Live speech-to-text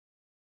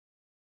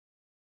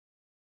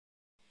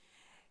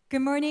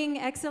Good morning,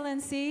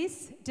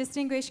 Excellencies,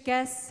 distinguished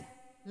guests,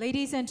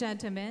 ladies and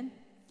gentlemen.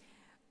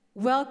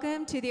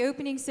 Welcome to the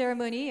opening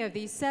ceremony of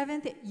the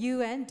 7th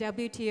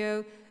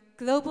UNWTO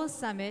Global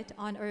Summit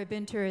on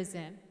Urban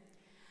Tourism.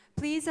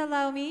 Please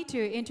allow me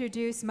to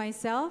introduce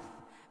myself.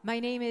 My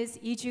name is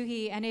Lee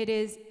Joo-hee, and it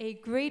is a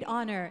great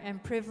honor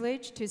and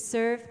privilege to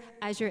serve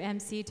as your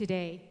MC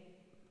today.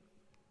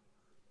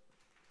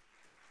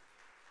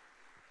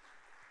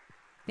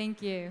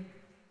 Thank you.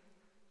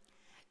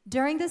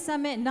 During the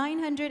summit,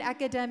 900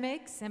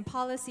 academics and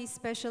policy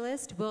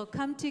specialists will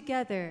come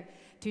together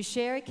to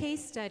share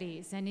case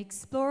studies and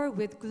explore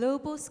with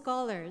global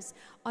scholars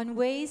on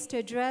ways to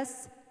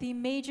address the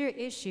major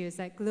issues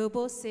that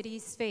global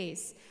cities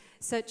face,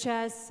 such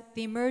as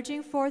the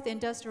emerging fourth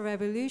industrial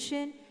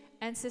revolution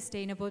and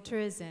sustainable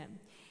tourism.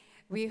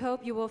 We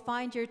hope you will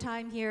find your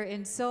time here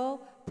in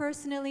Seoul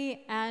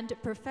personally and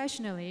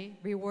professionally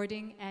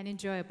rewarding and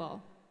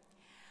enjoyable.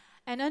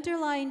 And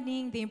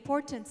underlining the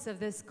importance of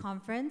this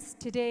conference,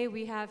 today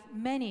we have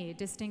many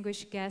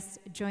distinguished guests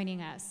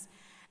joining us.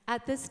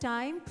 At this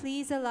time,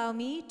 please allow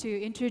me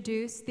to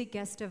introduce the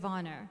guest of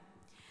honor.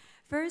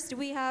 First,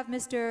 we have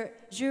Mr.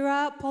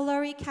 Zurab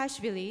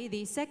Pololikashvili,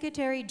 the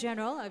Secretary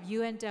General of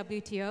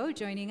UNWTO,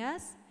 joining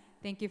us.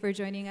 Thank you for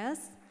joining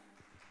us.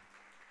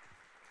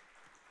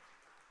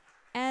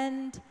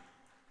 And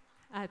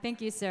thank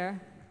you, sir.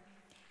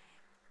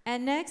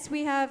 And next,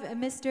 we have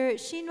Mr.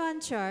 Shin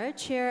Won-cheol,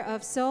 Chair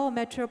of Seoul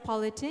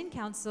Metropolitan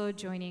Council,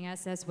 joining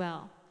us as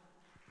well.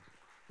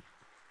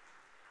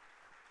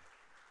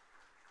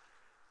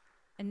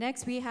 And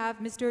next, we have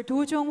Mr.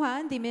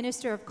 Jonghwan, the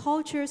Minister of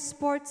Culture,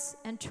 Sports,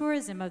 and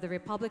Tourism of the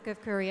Republic of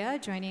Korea,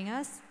 joining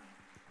us.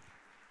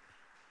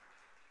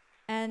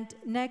 And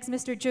next,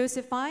 Mr.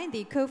 Joseph Fine,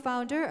 the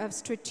co-founder of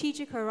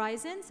Strategic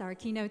Horizons, our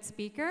keynote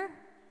speaker.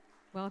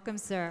 Welcome,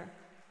 sir.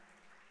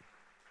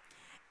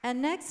 And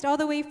next, all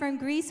the way from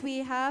Greece, we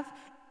have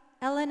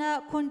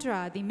Elena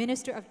Kondra, the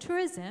Minister of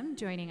Tourism,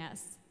 joining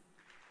us.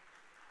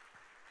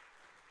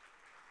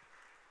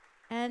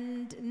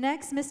 And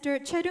next,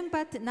 Mr.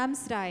 Cherungpat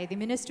Namsrai, the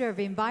Minister of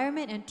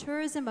Environment and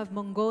Tourism of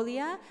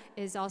Mongolia,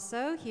 is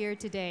also here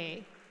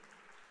today.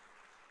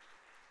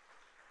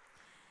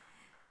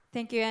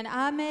 Thank you. And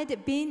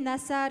Ahmed bin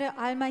Nasser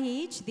Al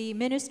Mahij, the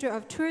Minister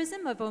of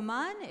Tourism of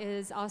Oman,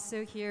 is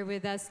also here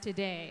with us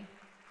today.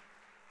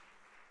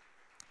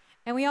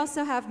 And we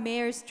also have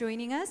mayors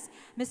joining us.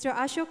 Mr.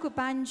 Ashok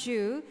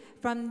Banju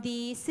from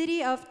the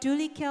city of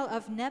Dhulikhel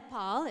of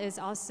Nepal is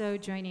also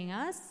joining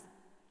us.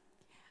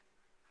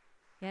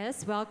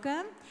 Yes,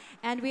 welcome.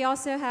 And we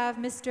also have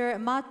Mr.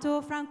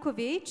 Mato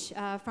Frankovic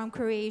from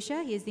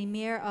Croatia. He is the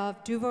mayor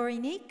of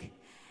Dubrovnik.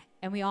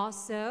 And we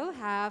also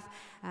have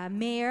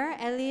Mayor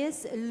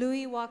Elias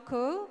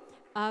Luiwako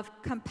of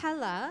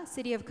Kampala,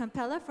 city of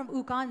Kampala from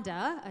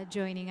Uganda,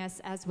 joining us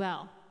as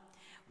well.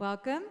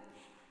 Welcome.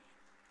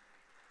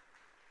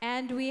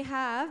 And we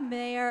have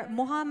Mayor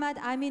Muhammad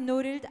Amin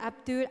Nurul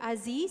Abdul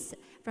Aziz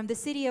from the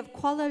city of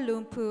Kuala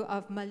Lumpur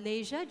of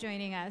Malaysia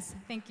joining us.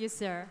 Thank you,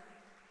 sir.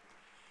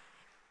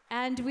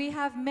 And we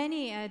have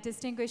many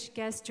distinguished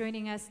guests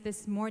joining us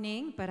this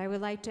morning, but I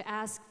would like to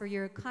ask for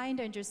your kind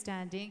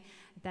understanding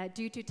that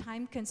due to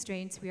time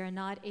constraints, we are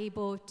not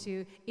able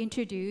to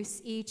introduce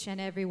each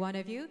and every one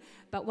of you.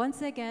 But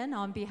once again,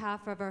 on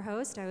behalf of our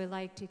host, I would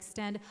like to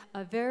extend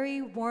a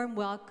very warm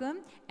welcome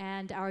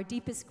and our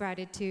deepest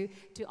gratitude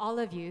to all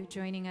of you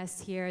joining us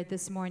here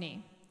this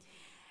morning.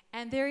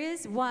 And there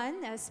is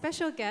one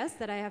special guest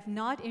that I have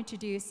not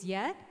introduced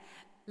yet.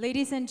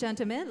 Ladies and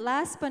gentlemen,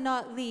 last but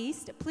not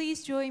least,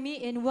 please join me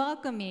in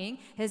welcoming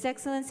His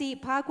Excellency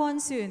Park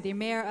Wonsoon, the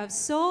Mayor of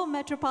Seoul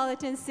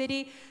Metropolitan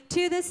City,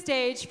 to the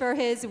stage for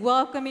his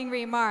welcoming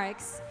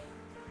remarks.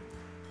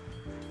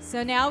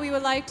 So now we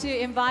would like to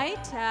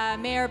invite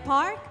Mayor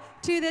Park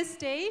to the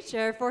stage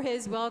for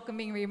his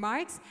welcoming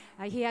remarks.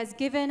 He has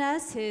given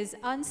us his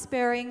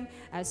unsparing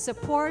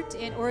support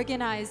in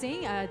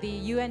organizing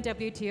the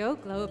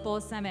UNWTO Global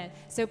Summit.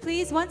 So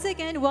please, once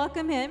again,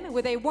 welcome him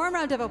with a warm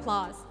round of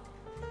applause.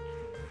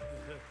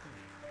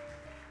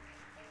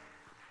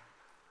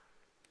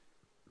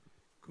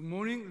 Good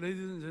morning,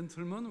 ladies and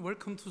gentlemen.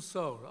 Welcome to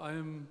Seoul. I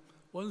am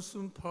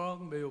Wonsoon Park,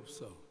 Mayor of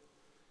Seoul.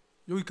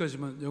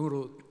 여기까지만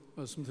영어로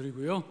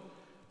말씀드리고요.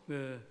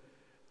 네,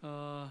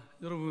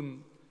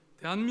 여러분,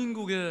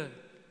 대한민국의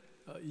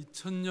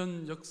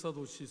 2000년 역사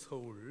도시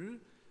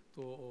서울,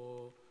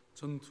 또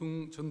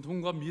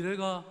전통과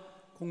미래가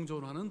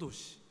공존하는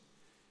도시,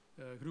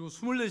 그리고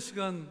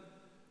 24시간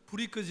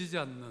불이 꺼지지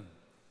않는,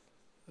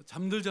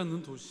 잠들지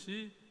않는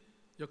도시,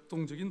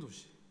 역동적인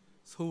도시,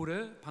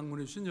 서울에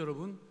방문해 주신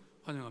여러분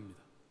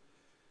환영합니다.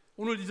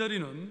 오늘 이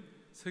자리는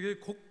세계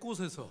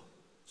곳곳에서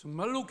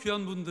정말로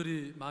귀한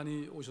분들이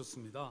많이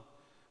오셨습니다.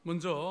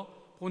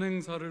 먼저 본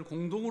행사를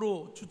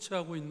공동으로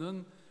주최하고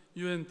있는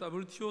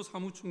UNWTO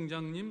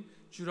사무총장님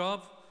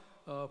주랍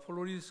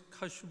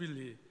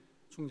폴로리카슈빌리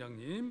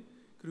총장님,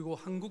 그리고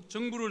한국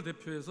정부를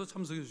대표해서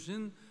참석해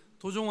주신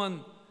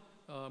도종환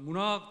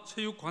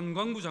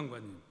문화체육관광부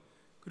장관님,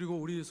 그리고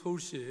우리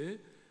서울시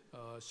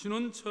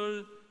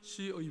신원철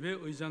시의회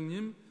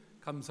의장님,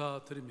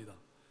 감사드립니다.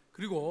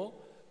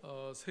 그리고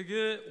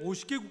세계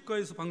 50개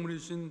국가에서 방문해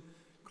주신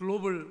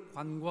글로벌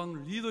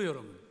관광 리더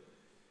여러분,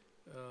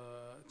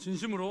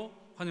 진심으로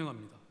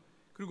환영합니다.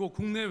 그리고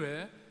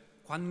국내외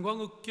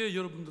관광업계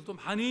여러분들도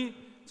많이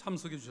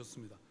참석해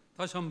주셨습니다.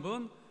 다시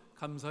한번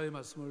감사의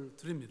말씀을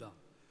드립니다.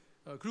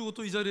 그리고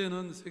또 이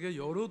자리에는 세계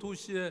여러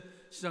도시의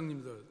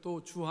시장님들,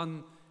 또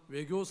주한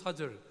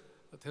외교사절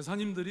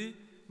대사님들이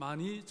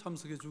많이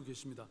참석해 주고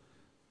계십니다.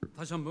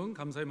 다시 한번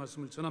감사의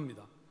말씀을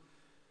전합니다.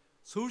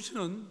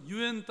 서울시는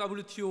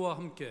UNWTO와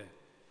함께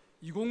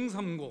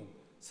 2030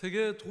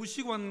 세계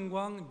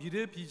도시관광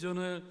미래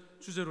비전을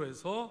주제로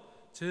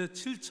해서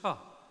제7차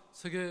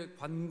세계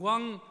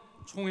관광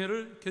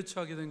총회를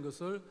개최하게 된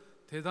것을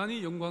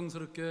대단히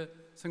영광스럽게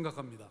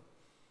생각합니다.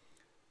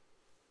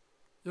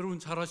 여러분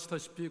잘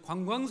아시다시피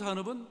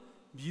관광산업은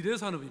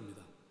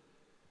미래산업입니다.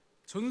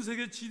 전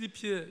세계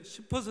GDP의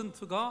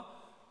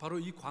 10%가 바로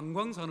이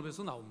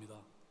관광산업에서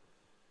나옵니다.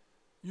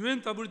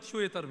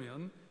 UNWTO에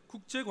따르면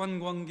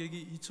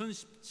국제관광객이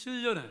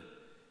 2017년에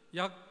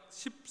약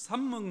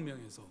 13억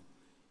명에서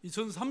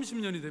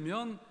 2030년이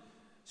되면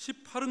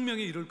 18억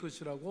명에 이를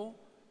것이라고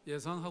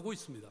예상하고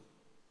있습니다.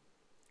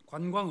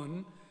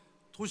 관광은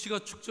도시가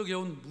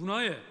축적해온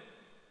문화의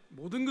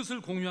모든 것을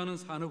공유하는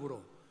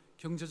산업으로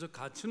경제적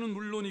가치는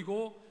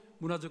물론이고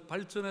문화적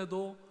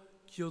발전에도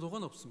기여도가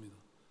높습니다.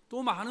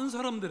 또 많은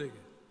사람들에게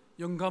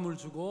영감을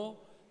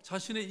주고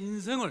자신의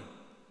인생을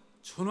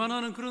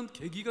전환하는 그런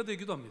계기가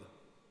되기도 합니다.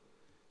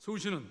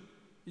 서울시는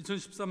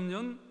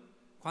 2013년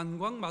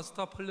관광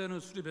마스터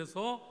플랜을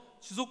수립해서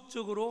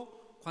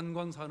지속적으로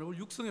관광 산업을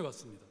육성해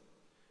왔습니다.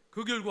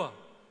 그 결과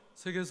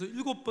세계에서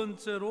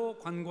 7번째로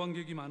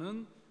관광객이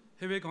많은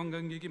해외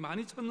관광객이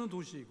많이 찾는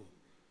도시이고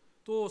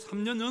또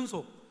 3년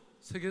연속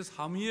세계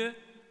 3위의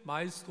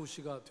마일스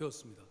도시가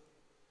되었습니다.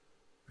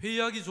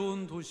 회의하기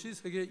좋은 도시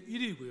세계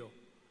 1위이고요.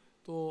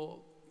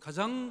 또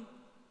가장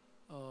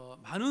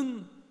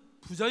많은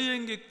부자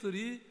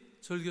여행객들이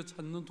즐겨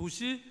찾는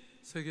도시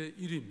세계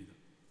 1위입니다.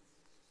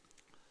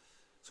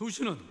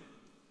 서울시는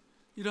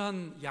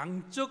이러한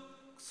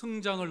양적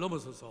성장을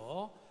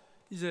넘어서서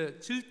이제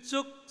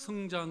질적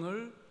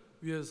성장을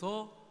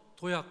위해서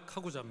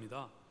도약하고자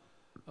합니다.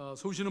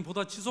 서울시는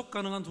보다 지속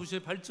가능한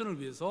도시의 발전을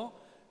위해서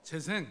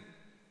재생,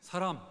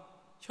 사람,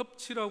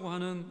 협치라고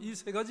하는 이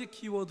세 가지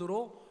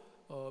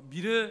키워드로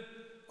미래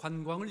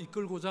관광을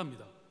이끌고자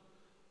합니다.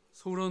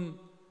 서울은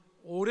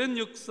오랜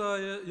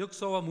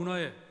역사와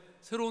문화에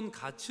새로운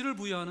가치를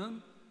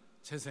부여하는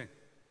재생,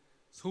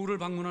 서울을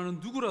방문하는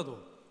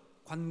누구라도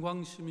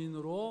관광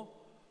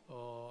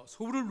시민으로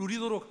서울을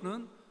누리도록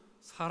하는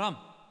사람,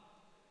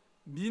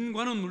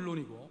 민관은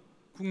물론이고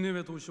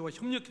국내외 도시와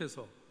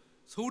협력해서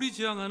서울이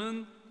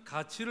지향하는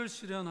가치를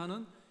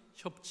실현하는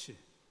협치,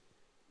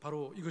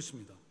 바로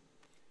이것입니다.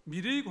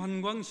 미래의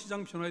관광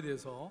시장 변화에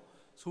대해서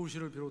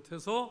서울시를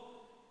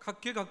비롯해서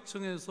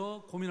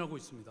각계각층에서 고민하고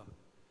있습니다.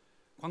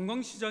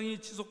 관광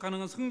시장이 지속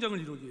가능한 성장을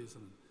이루기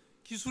위해서는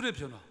기술의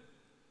변화,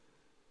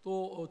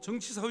 또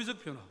정치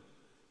사회적 변화,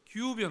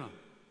 기후 변화,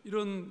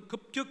 이런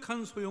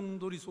급격한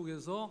소용돌이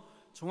속에서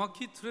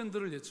정확히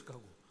트렌드를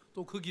예측하고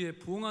또 거기에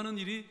부응하는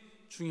일이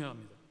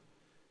중요합니다.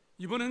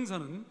 이번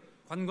행사는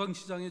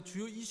관광시장의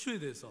주요 이슈에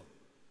대해서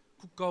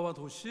국가와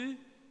도시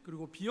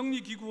그리고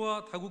비영리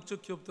기구와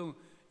다국적 기업 등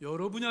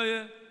여러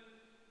분야의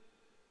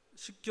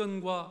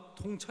식견과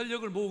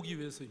통찰력을 모으기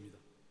위해서입니다.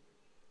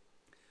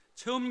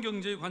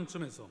 체험경제의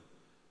관점에서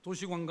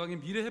도시관광의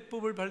미래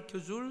해법을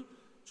밝혀줄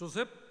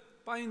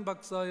조셉 파인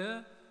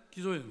박사의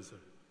기조연설,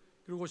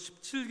 그리고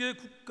 17개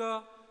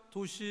국가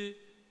도시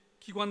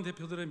기관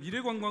대표들의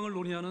미래관광을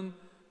논의하는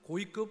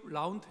고위급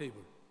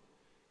라운드테이블,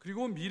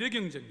 그리고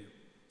미래경쟁력,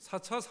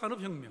 4차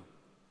산업혁명,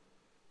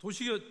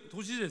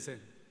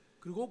 도시재생,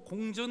 그리고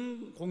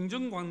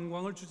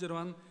공정관광을 주제로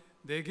한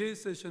 4개의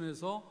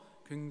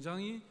세션에서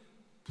굉장히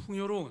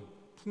풍요로운,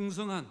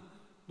 풍성한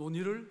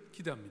논의를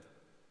기대합니다.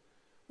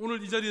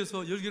 오늘 이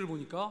자리에서 열기를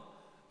보니까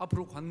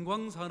앞으로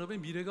관광산업의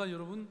미래가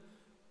여러분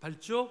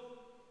밝죠?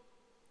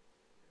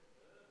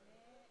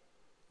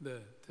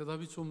 네,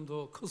 대답이 좀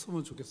더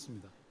컸으면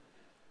좋겠습니다.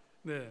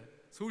 네,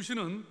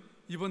 서울시는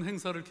이번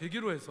행사를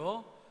계기로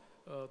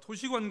해서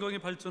도시관광의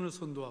발전을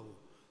선도하고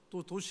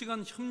또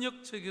도시간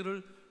협력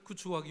체계를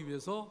구축하기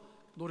위해서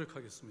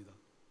노력하겠습니다.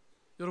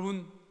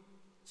 여러분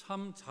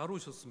참 잘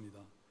오셨습니다.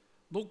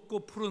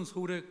 높고 푸른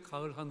서울의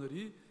가을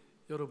하늘이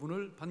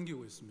여러분을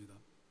반기고 있습니다.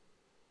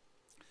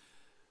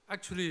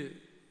 Actually,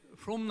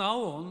 from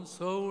now on,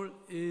 Seoul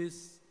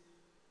is,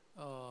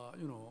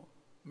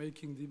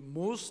 making the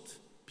most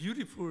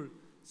beautiful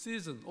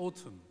season,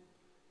 autumn.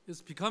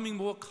 It's becoming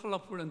more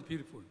colorful and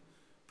beautiful.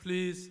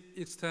 Please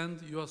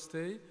extend your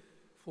stay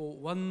for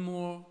one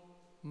more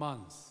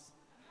month.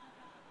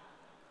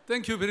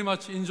 Thank you very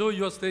much. Enjoy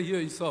your stay here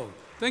in Seoul.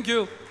 Thank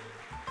you.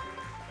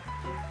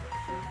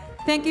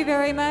 Thank you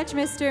very much,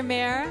 Mr.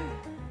 Mayor.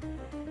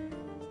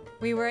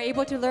 We were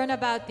able to learn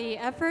about the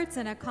efforts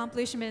and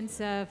accomplishments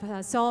of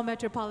Seoul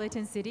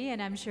Metropolitan City, and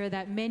I'm sure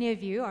that many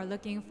of you are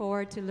looking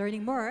forward to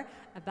learning more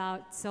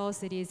about Seoul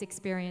City's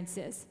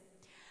experiences.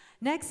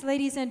 Next,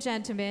 ladies and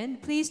gentlemen,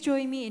 please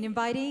join me in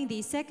inviting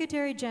the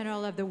Secretary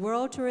General of the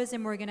World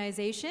Tourism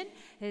Organization,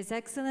 His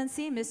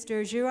Excellency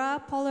Mr.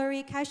 Zurab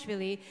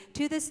Pololikashvili,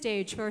 to the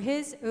stage for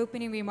his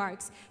opening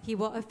remarks. He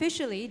will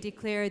officially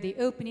declare the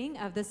opening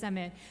of the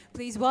summit.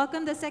 Please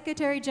welcome the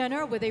Secretary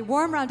General with a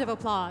warm round of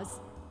applause.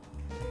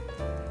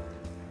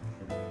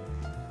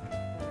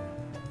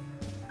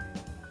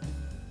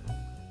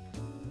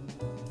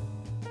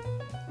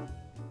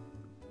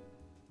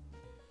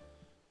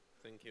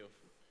 Thank you.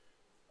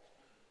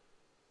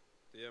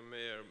 Dear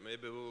Mayor,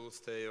 maybe we will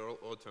stay all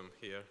autumn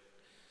here.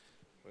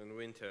 In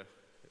winter,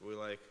 we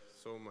like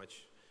so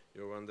much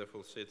your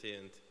wonderful city,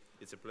 and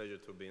it's a pleasure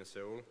to be in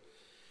Seoul.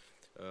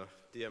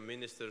 Dear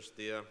ministers,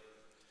 dear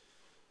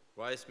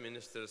vice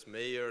ministers,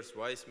 mayors,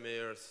 vice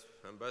mayors,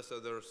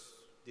 ambassadors,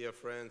 dear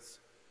friends,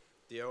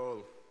 dear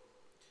all.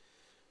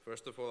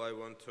 First of all, I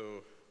want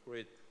to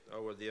greet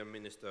our dear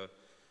minister,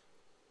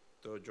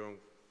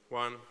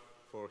 Jonghwan,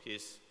 for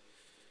his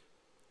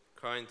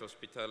kind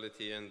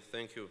hospitality, and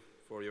thank you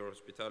for your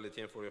hospitality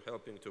and for your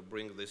helping to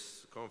bring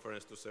this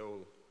conference to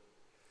Seoul.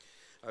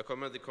 I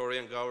commend the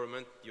Korean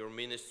government, your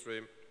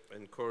ministry,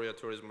 and Korea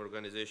Tourism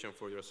Organization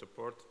for your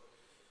support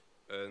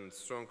and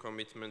strong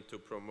commitment to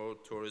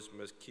promote tourism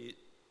as key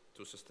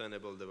to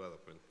sustainable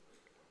development.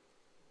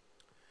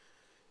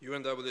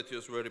 UNWTO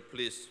is very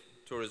pleased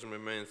tourism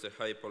remains a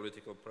high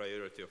political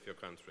priority of your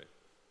country.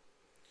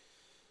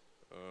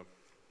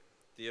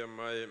 Dear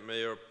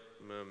Mayor,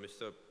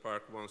 Mr.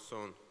 Park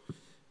Wonsoon,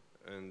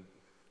 and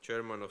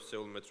Chairman of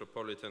Seoul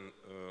Metropolitan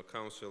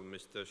Council,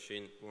 Mr.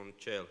 Shin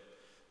Won-cheol,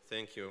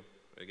 thank you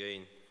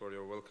again for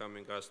your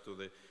welcoming us to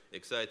the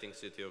exciting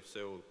city of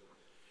Seoul.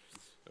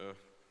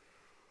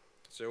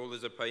 Seoul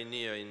is a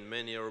pioneer in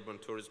many urban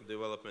tourism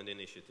development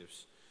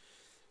initiatives.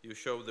 You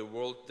show the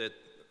world that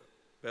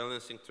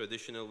balancing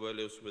traditional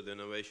values with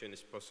innovation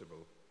is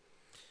possible.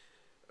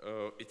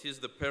 It is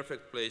the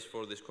perfect place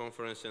for this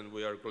conference, and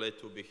we are glad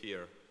to be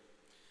here.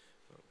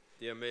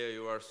 Dear Mayor,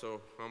 you are so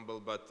humble,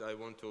 but I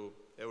want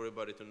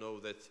everybody to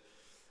know that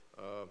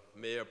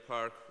Mayor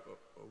Park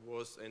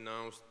was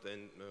announced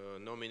and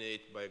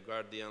nominated by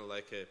Guardian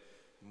like a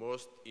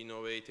most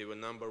innovative,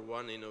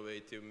 #1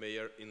 innovative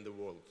mayor in the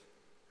world.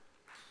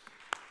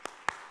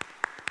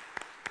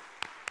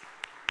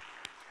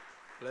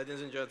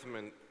 Ladies and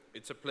gentlemen,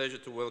 it's a pleasure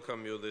to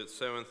welcome you to the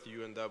 7th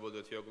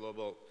UNWTO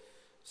Global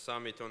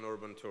Summit on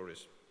Urban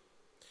Tourism.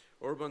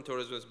 Urban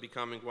tourism is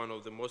becoming one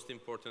of the most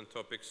important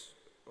topics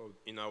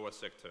in our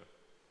sector.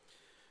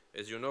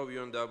 As you know,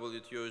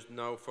 UNWTO is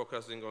now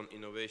focusing on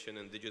innovation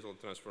and digital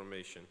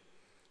transformation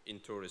in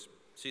tourism.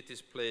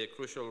 Cities play a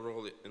crucial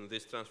role in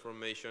this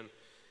transformation,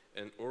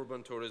 and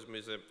urban tourism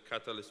is a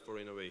catalyst for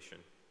innovation.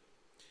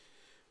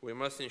 We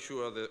must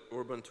ensure that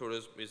urban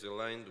tourism is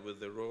aligned with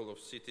the role of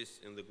cities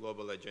in the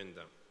global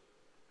agenda.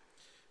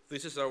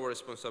 This is our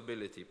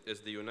responsibility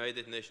as the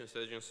United Nations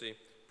agency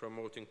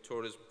promoting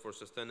tourism for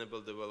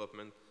sustainable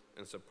development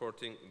and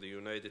supporting the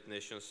United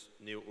Nations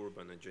new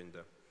urban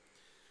agenda.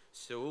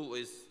 Seoul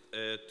is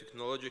a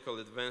technological,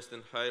 advanced,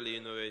 and highly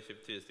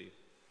innovative city.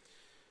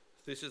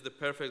 This is the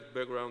perfect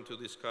background to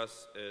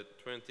discuss a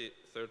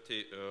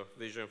 2030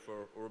 vision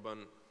for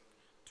urban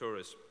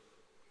tourism.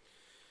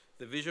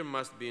 The vision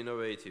must be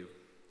innovative,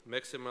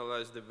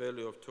 maximize the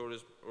value of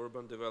tourism,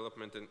 urban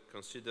development, and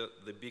consider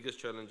the biggest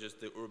challenges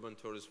the urban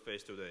tourists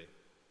face today.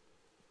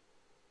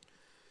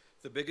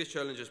 The biggest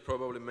challenge is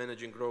probably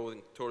managing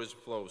growing tourism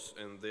flows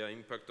and their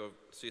impact on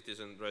cities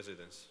and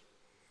residents.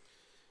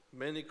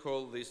 Many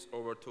call this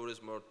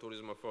over-tourism or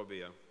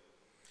tourismophobia.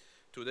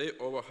 Today,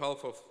 over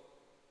half of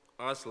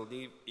us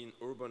live in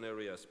urban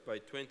areas. By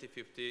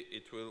 2050,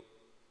 it will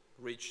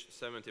reach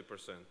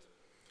 70%.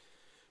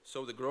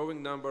 So the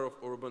growing number of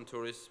urban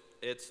tourists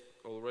adds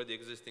already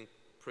existing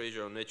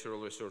pressure on natural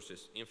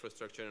resources,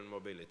 infrastructure, and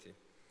mobility,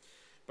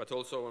 but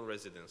also on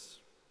residents.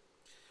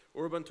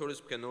 Urban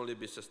tourism can only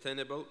be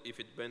sustainable if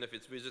it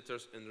benefits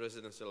visitors and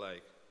residents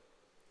alike.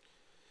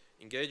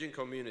 Engaging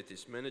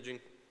communities, managing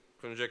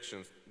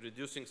congestion,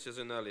 reducing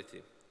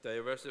seasonality,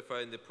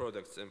 diversifying the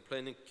products, and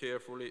planning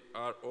carefully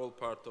are all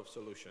part of the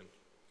solution.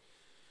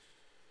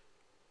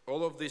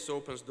 All of this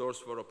opens doors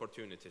for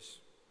opportunities.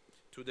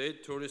 Today,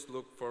 tourists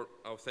look for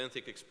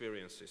authentic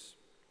experiences.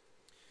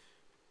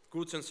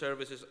 Goods and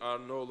services are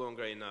no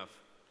longer enough.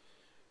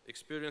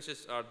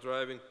 Experiences are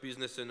driving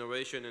business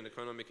innovation and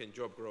economic and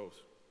job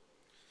growth.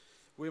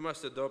 We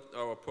must adopt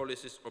our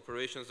policies,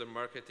 operations, and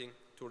marketing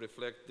to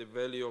reflect the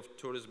value of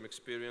tourism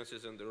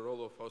experiences and the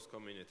role of host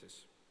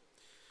communities.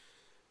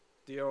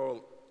 Dear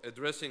all,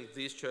 addressing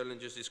these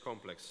challenges is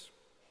complex.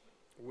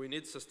 We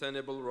need a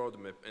sustainable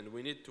roadmap, and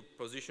we need to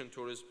position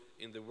tourism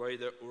in the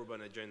wider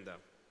urban agenda.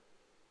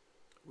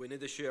 We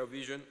need a shared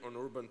vision on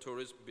urban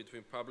tourism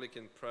between public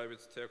and private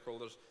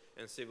stakeholders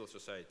and civil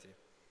society.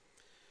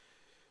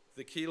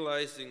 The key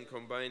lies in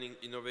combining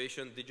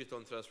innovation,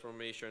 digital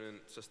transformation, and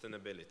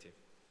sustainability.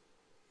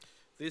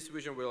 This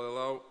vision will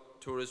allow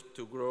tourism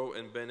to grow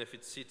and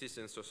benefit cities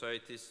and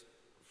societies,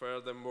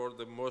 furthermore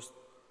the most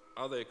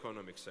other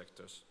economic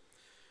sectors.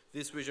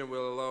 This vision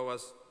will allow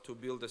us to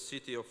build a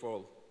city of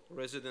all,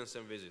 residents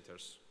and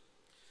visitors.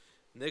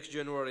 Next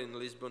January in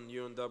Lisbon,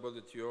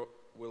 UNWTO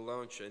will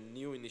launch a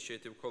new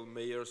initiative called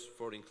Mayors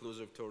for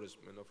Inclusive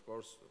Tourism. And of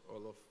course,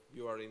 all of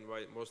you are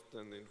most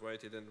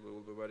invited, and we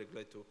will be very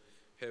glad to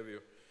have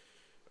you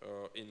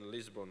in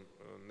Lisbon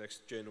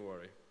next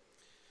January.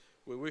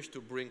 We wish to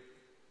bring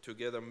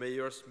together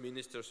mayors,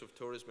 ministers of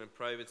tourism and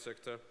private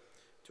sector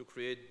to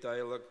create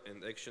dialogue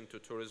and action to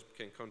tourism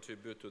can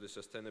contribute to the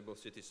sustainable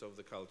cities of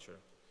the culture.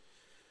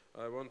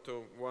 I want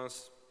to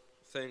once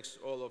thank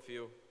all of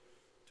you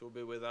to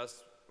be with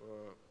us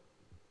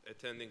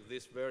attending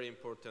this very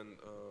important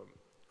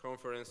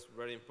conference,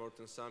 very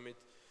important summit,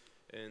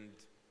 and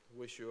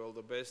wish you all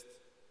the best.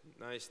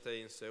 Nice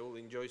stay in Seoul,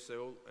 enjoy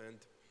Seoul, and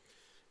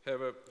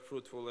have a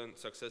fruitful and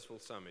successful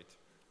summit.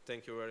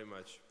 Thank you very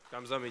much.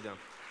 감사합니다.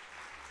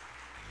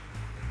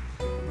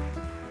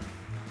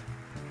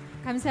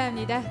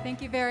 감사합니다.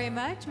 Thank you very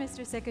much,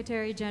 Mr.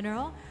 Secretary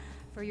General,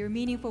 for your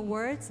meaningful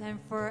words and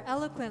for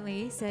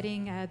eloquently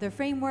setting the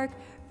framework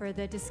for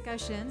the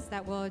discussions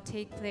that will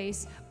take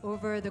place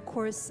over the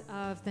course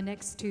of the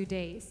next 2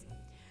 days.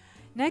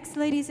 Next,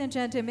 ladies and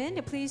gentlemen,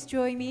 please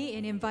join me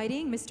in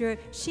inviting Mr.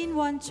 Shin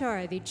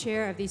Won-cheol, the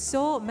chair of the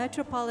Seoul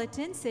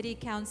Metropolitan City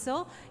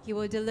Council. He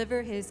will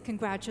deliver his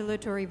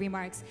congratulatory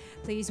remarks.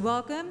 Please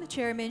welcome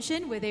Chairman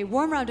Shin with a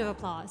warm round of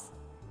applause.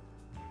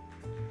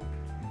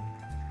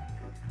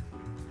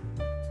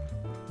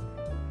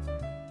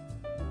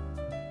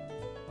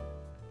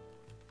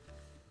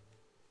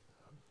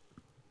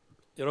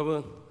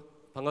 여러분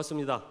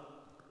반갑습니다.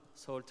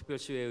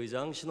 서울특별시의회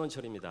의장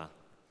신원철입니다.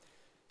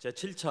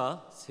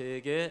 제7차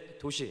세계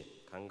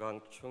도시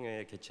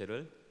관광총회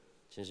개최를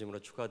진심으로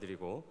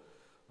축하드리고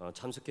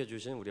참석해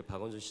주신 우리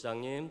박원순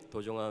시장님,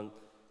 도종환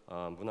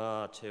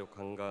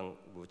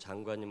문화체육관광부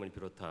장관님을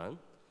비롯한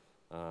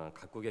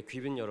각국의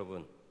귀빈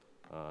여러분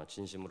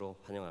진심으로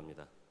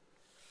환영합니다.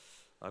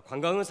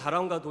 관광은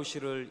사람과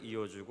도시를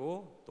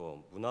이어주고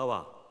또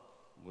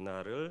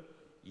문화를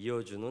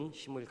이어주는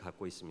힘을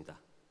갖고 있습니다.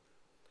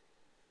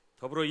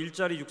 더불어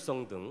일자리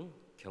육성 등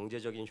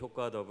경제적인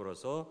효과와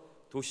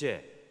더불어서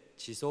도시의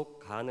지속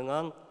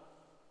가능한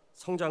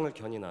성장을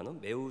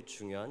견인하는 매우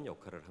중요한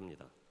역할을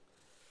합니다.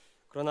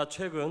 그러나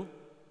최근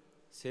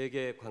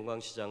세계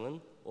관광시장은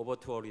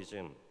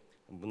오버투어리즘,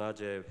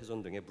 문화재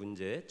훼손 등의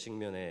문제에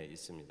직면해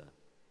있습니다.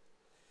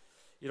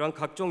 이러한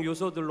각종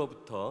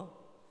요소들로부터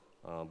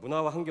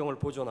문화와 환경을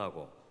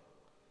보존하고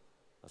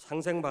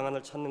상생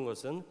방안을 찾는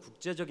것은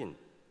국제적인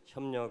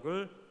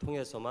협력을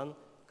통해서만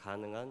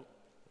가능한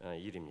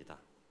일입니다.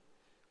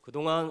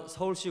 그동안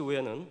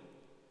서울시의회는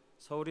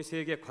서울이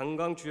세계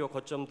관광 주요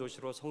거점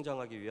도시로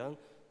성장하기 위한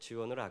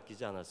지원을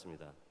아끼지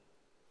않았습니다.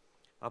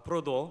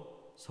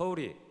 앞으로도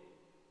서울이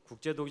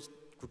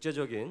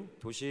국제적인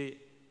도시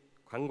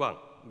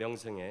관광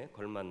명성에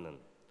걸맞는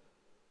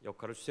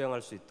역할을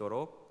수행할 수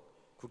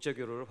있도록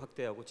국제교류를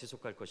확대하고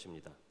지속할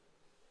것입니다.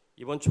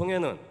 이번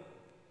총회는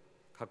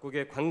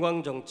각국의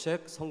관광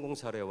정책 성공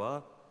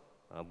사례와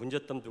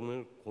문제점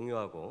등을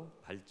공유하고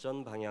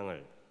발전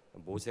방향을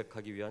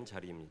모색하기 위한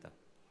자리입니다.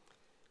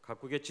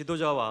 각국의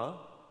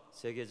지도자와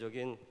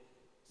세계적인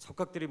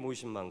석학들이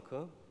모이신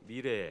만큼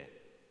미래의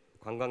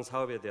관광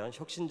사업에 대한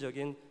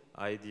혁신적인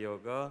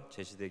아이디어가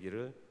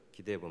제시되기를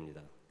기대해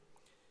봅니다.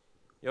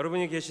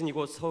 여러분이 계신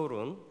이곳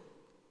서울은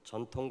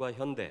전통과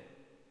현대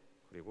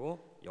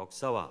그리고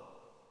역사와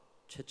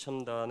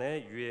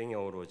최첨단의 유행에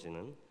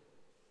어우러지는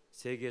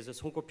세계에서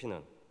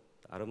손꼽히는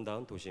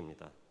아름다운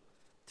도시입니다.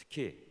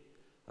 특히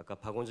아까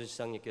박원순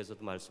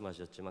시장님께서도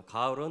말씀하셨지만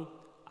가을은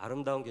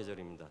아름다운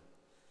계절입니다.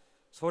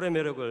 서울의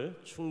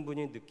매력을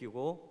충분히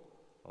느끼고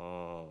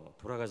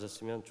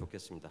돌아가셨으면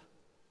좋겠습니다.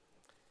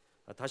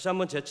 다시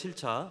한번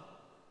제7차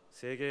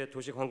세계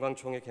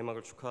도시관광총회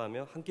개막을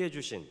축하하며 함께해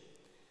주신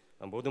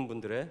모든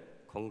분들의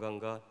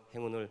건강과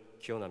행운을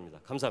기원합니다.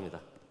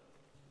 감사합니다.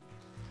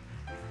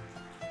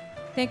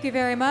 Thank you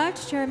very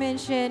much, Chairman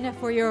Shin,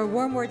 for your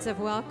warm words of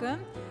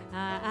welcome.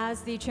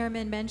 As the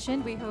chairman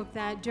mentioned, we hope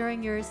that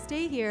during your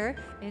stay here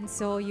in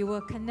Seoul, you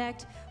will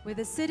connect with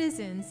the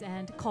citizens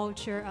and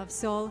culture of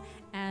Seoul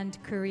and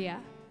Korea.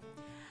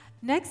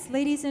 Next,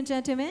 ladies and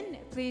gentlemen,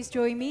 please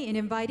join me in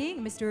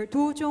inviting Mr.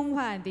 Do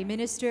Jonghwan, the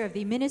Minister of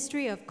the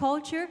Ministry of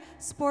Culture,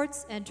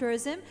 Sports and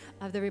Tourism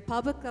of the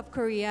Republic of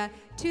Korea,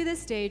 to the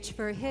stage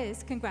for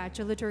his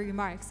congratulatory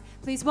remarks.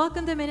 Please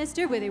welcome the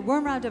Minister with a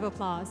warm round of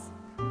applause.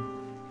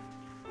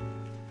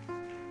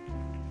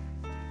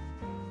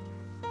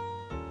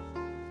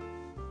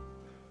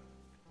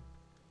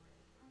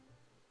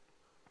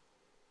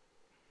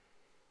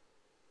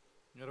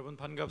 여러분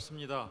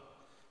반갑습니다.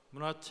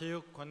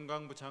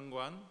 문화체육관광부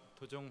장관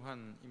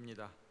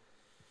도종환입니다.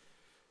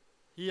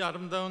 이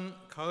아름다운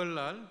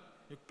가을날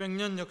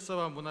 600년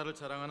역사와 문화를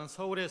자랑하는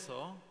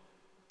서울에서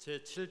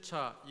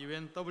제7차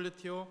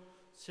UNWTO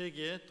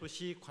세계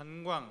도시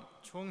관광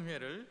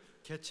총회를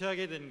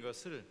개최하게 된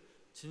것을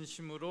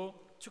진심으로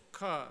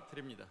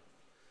축하드립니다.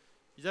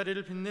 이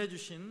자리를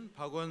빛내주신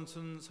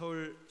박원순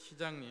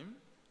서울시장님,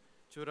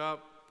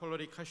 주랍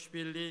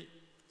폴로리카슈빌리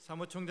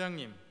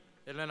사무총장님,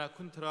 엘레나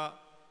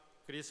쿤트라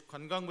그리스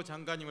관광부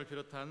장관님을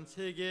비롯한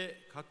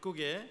세계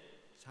각국의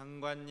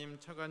장관님,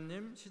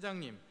 차관님,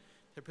 시장님,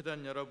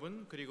 대표단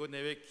여러분 그리고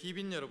내외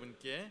귀빈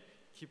여러분께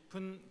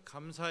깊은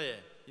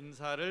감사의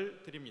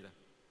인사를 드립니다.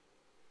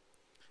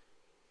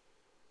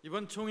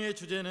 이번 총회의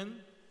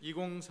주제는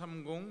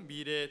 2030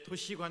 미래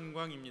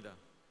도시관광입니다.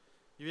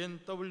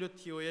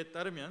 UNWTO에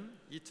따르면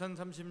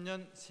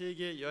 2030년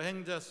세계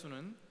여행자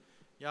수는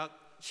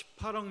약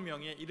 18억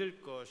명에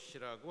이를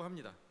것이라고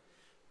합니다.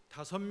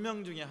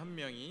 5명 중에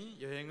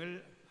 1명이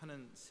여행을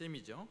하는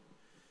셈이죠.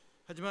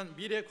 하지만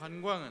미래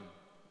관광은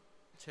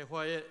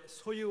재화의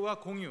소유와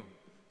공유,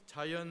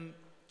 자연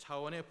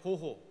자원의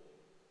보호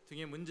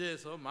등의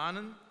문제에서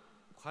많은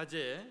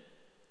과제에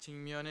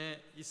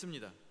직면해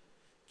있습니다.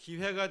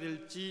 기회가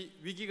될지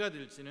위기가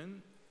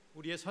될지는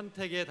우리의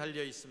선택에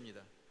달려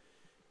있습니다.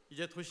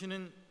 이제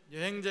도시는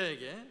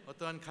여행자에게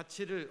어떠한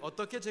가치를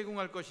어떻게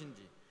제공할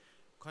것인지,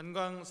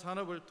 관광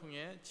산업을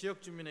통해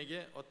지역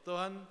주민에게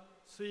어떠한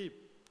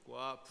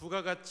수입과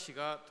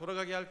부가가치가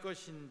돌아가게 할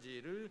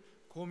것인지를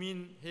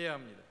고민해야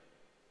합니다.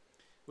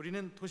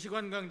 우리는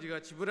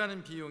도시관광지가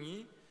지불하는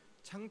비용이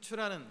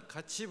창출하는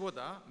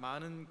가치보다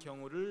많은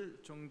경우를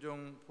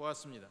종종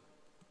보았습니다.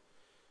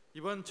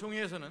 이번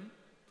총회에서는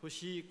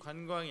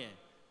도시관광의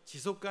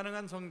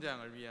지속가능한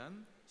성장을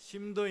위한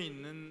심도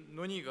있는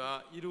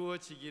논의가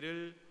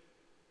이루어지기를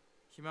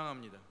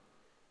희망합니다.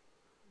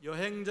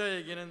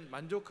 여행자에게는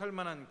만족할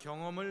만한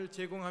경험을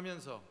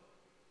제공하면서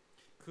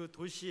그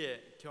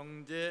도시의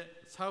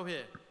경제,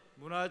 사회,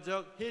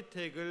 문화적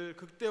혜택을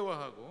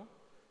극대화하고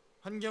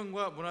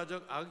환경과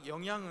문화적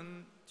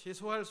악영향은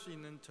최소화할 수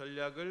있는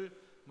전략을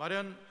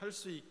마련할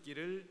수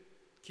있기를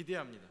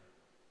기대합니다.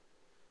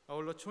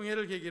 아울러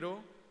총회를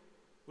계기로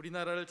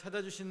우리나라를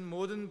찾아주신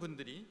모든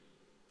분들이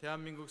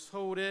대한민국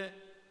서울에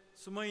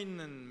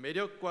숨어있는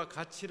매력과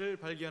가치를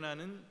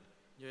발견하는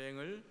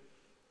여행을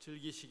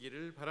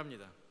즐기시기를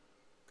바랍니다.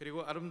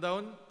 그리고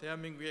아름다운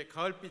대한민국의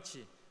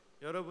가을빛이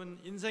여러분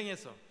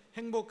인생에서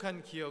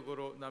행복한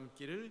기억으로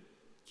남기를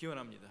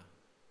기원합니다.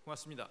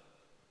 고맙습니다.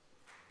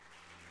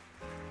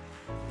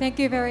 Thank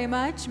you very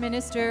much,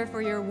 Minister,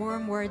 for your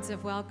warm words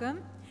of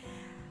welcome.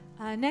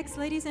 Next,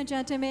 ladies and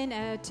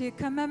gentlemen, to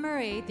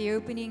commemorate the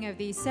opening of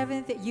the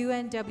 7th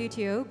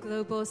UNWTO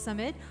Global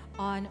Summit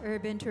on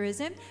Urban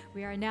Tourism,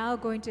 we are now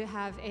going to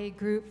have a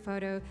group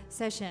photo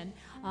session.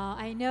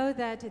 I know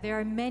that there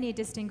are many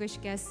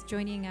distinguished guests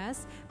joining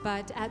us,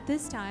 but at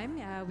this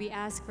time, we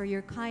ask for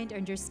your kind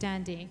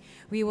understanding.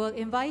 We will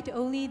invite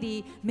only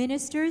the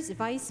ministers,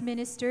 vice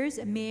ministers,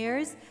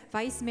 mayors,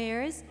 vice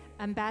mayors,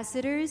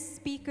 ambassadors,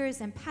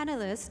 speakers, and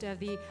panelists of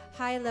the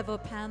high-level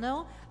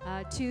panel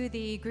to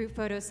the group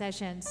photo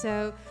session.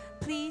 So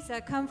please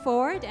come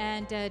forward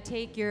and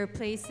take your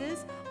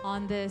places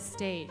on the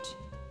stage.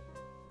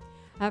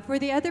 For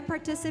the other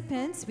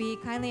participants, we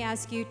kindly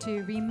ask you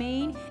to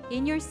remain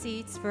in your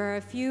seats for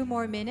a few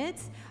more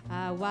minutes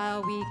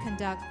while we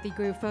conduct the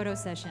group photo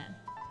session.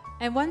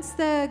 And once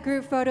the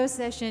group photo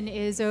session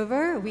is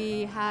over,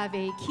 we have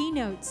a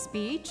keynote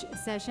speech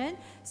session.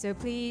 So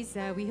please,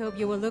 we hope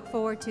you will look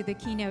forward to the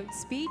keynote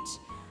speech.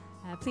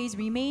 Please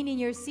remain in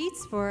your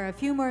seats for a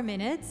few more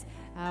minutes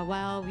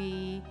while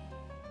we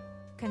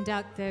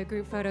conduct the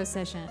group photo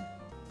session.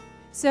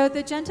 So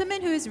the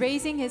gentleman who is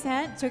raising his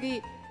hand,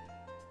 저기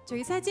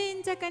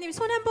사진 작가님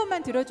손 한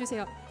번만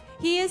들어주세요.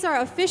 He is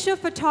our official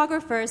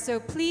photographer, so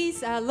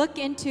please look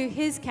into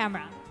his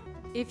camera.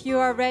 If you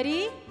are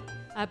ready,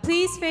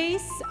 please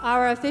face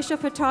our official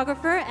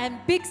photographer and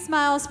big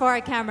smiles for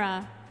our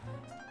camera.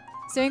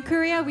 So in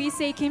Korea, we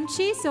say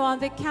kimchi. So on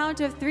the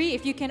count of 3,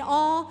 if you can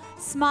all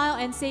smile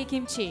and say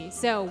kimchi.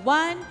 So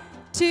 1,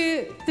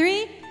 2,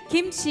 3,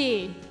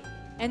 kimchi.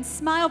 And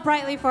smile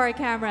brightly for our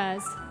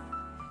cameras.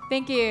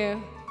 Thank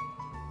you.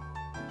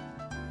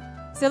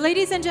 So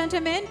ladies and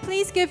gentlemen,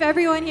 please give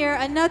everyone here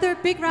another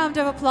big round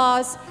of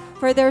applause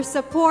for their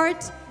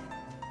support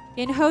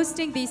in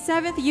hosting the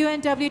 7th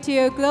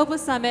UNWTO Global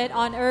Summit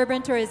on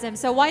Urban Tourism.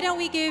 So why don't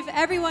we give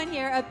everyone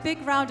here a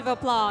big round of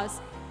applause.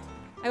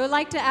 I would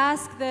like to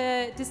ask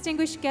the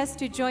distinguished guests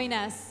to join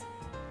us.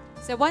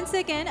 So once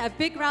again, a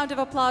big round of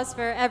applause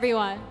for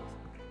everyone.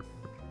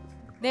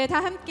 네,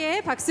 다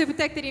함께 박수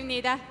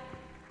부탁드립니다.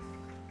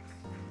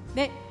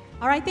 네,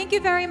 all right, thank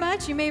you very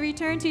much. You may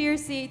return to your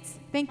seats.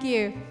 Thank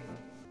you.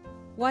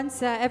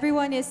 Once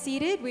everyone is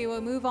seated, we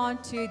will move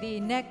on to the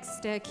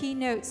next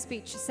keynote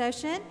speech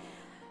session.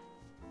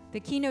 The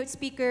keynote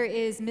speaker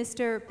is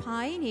Mr.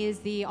 Pine. He is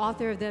the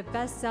author of the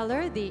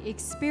bestseller, The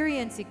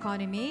Experience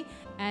Economy,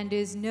 and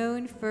is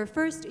known for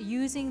first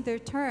using the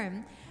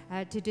term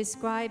to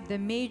describe the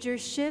major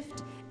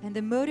shift and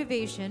the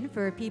motivation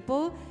for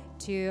people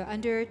to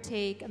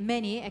undertake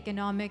many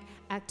economic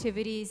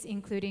activities,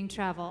 including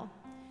travel.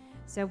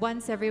 So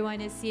once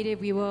everyone is seated,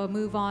 we will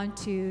move on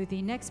to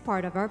the next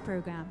part of our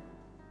program.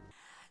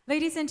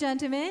 Ladies and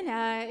gentlemen,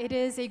 it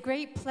is a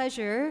great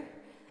pleasure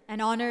an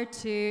honor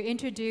to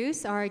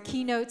introduce our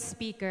keynote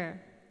speaker.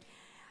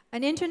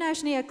 An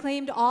internationally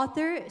acclaimed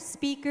author,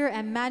 speaker,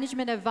 and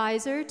management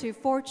advisor to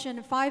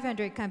Fortune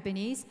 500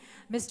 companies,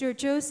 Mr.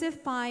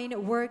 Joseph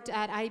Pine worked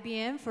at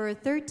IBM for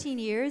 13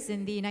 years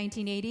in the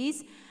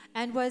 1980s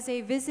and was a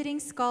visiting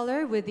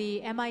scholar with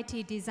the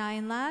MIT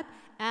Design Lab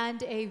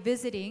and a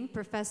visiting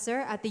professor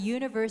at the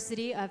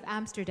University of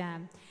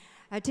Amsterdam.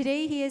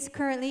 Today, he is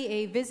currently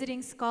a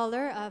visiting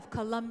scholar of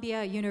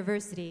Columbia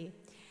University.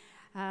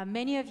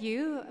 Many of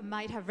you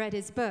might have read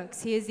his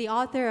books. He is the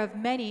author of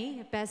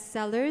many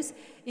bestsellers,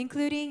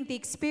 including The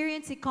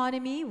Experience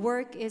Economy,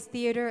 Work is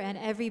Theater and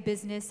Every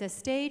Business a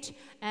Stage,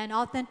 and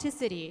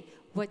Authenticity,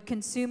 What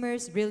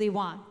Consumers Really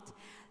Want.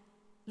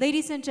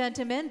 Ladies and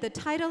gentlemen, the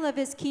title of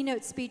his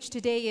keynote speech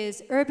today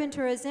is Urban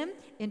Tourism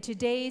in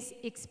Today's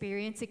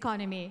Experience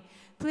Economy.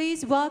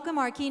 Please welcome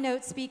our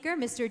keynote speaker,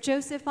 Mr.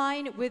 Joseph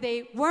Pine, with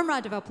a warm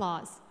round of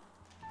applause.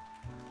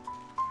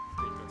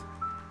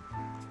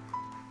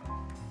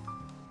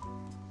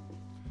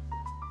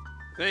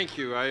 Thank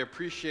you. I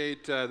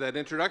appreciate that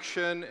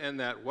introduction and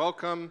that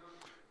welcome.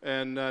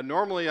 And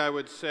normally I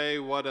would say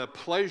what a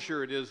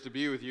pleasure it is to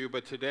be with you,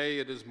 but today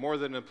it is more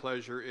than a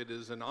pleasure, it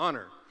is an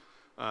honor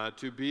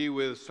to be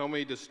with so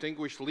many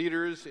distinguished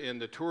leaders in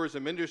the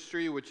tourism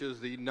industry, which is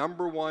the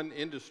 #1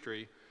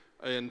 industry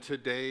in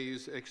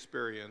today's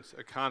experience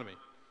economy.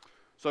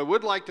 So I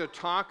would like to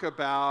talk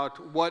about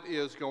what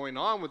is going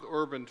on with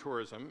urban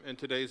tourism in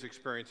today's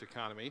experience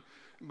economy.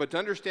 But to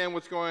understand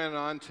what's going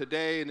on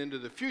today and into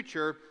the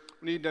future,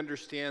 we need to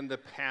understand the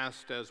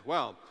past as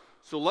well.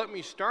 So let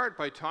me start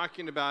by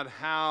talking about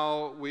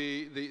how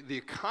the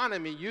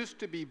economy used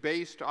to be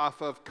based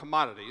off of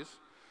commodities,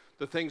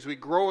 the things we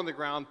grow in the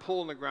ground,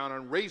 pull in the ground,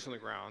 and raise in the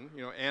ground,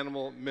 you know,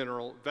 animal,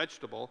 mineral,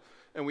 vegetable,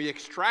 and we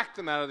extract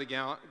them out of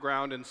the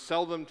ground and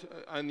sell them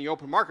in the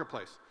open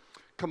marketplace.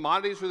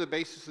 Commodities were the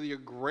basis of the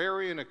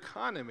agrarian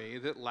economy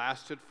that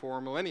lasted for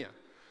millennia.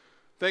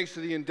 Thanks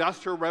to the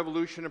Industrial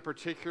Revolution, and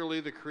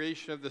particularly the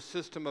creation of the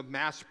system of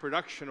mass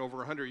production over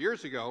 100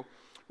 years ago,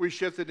 we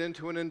shifted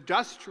into an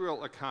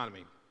industrial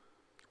economy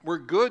where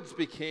goods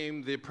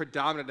became the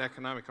predominant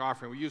economic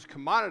offering. We used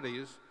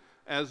commodities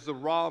as the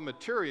raw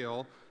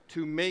material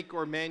to make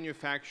or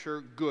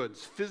manufacture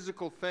goods,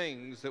 physical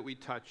things that we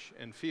touch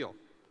and feel.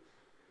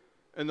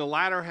 In the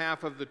latter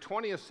half of the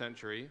 20th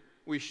century,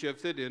 we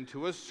shifted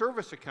into a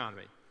service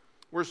economy,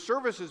 where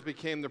services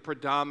became the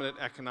predominant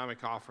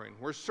economic offering,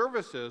 where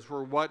services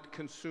were what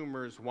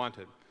consumers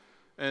wanted.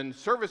 And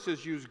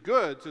services use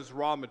goods as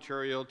raw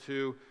material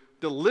to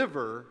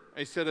deliver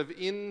a set of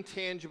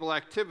intangible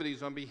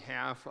activities on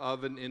behalf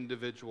of an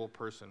individual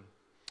person.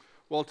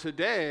 Well,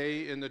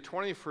 today, in the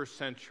 21st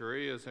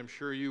century, as I'm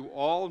sure you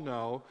all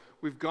know,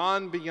 we've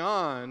gone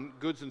beyond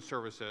goods and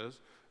services,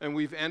 and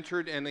we've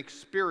entered an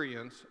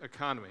experience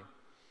economy.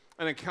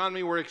 An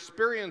economy where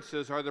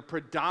experiences are the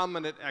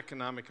predominant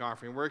economic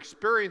offering, where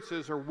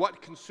experiences are what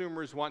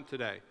consumers want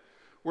today,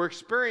 where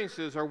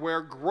experiences are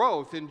where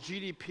growth in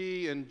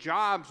GDP and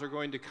jobs are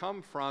going to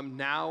come from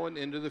now and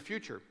into the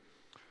future.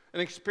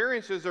 And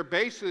experiences are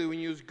basically when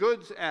you use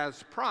goods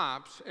as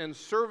props and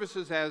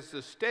services as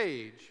the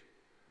stage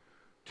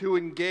to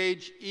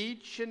engage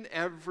each and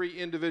every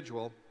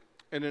individual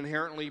in an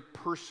inherently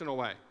personal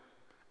way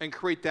and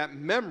create that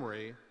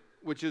memory,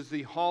 which is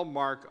the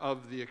hallmark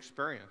of the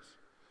experience.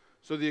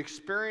 So the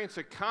experience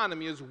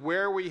economy is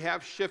where we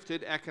have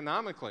shifted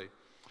economically.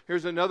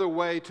 Here's another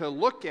way to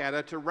look at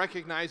it, to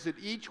recognize that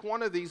each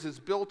one of these is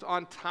built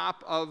on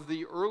top of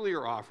the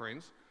earlier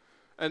offerings,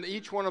 and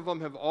each one of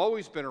them have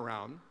always been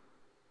around.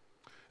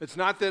 It's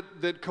not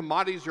that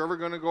commodities are ever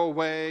going to go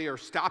away or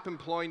stop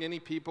employing any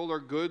people or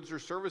goods or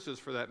services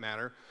for that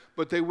matter,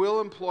 but they will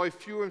employ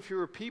fewer and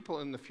fewer people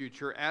in the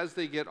future as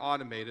they get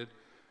automated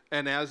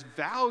and as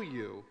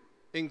value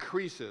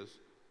increases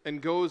and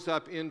goes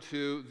up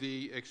into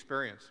the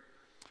experience.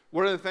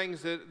 One of the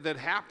things that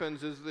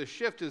happens is the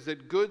shift is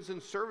that goods and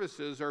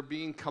services are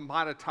being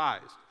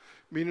commoditized,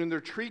 meaning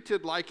they're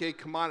treated like a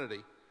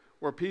commodity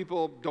where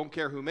people don't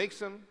care who makes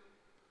them,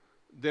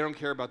 they don't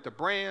care about the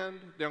brand,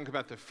 they don't care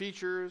about the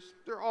features,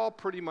 they're all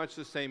pretty much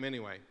the same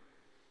anyway.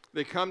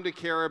 They come to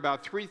care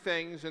about three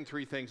things and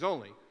three things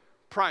only: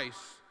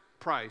 price,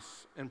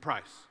 price, and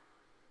price.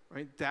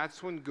 Right?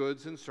 That's when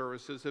goods and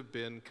services have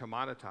been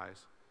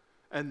commoditized.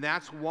 And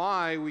that's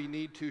why we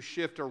need to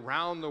shift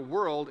around the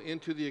world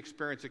into the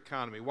experience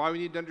economy, why we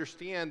need to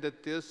understand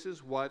that this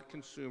is what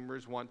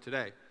consumers want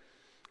today.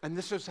 And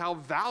this is how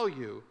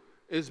value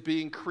is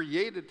being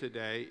created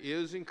today,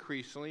 is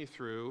increasingly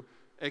through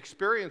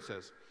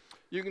experiences.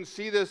 You can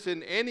see this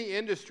in any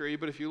industry,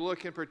 but if you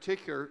look in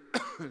particular,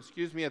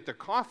 excuse me, at the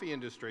coffee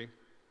industry,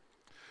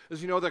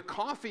 as you know, the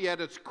coffee at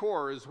its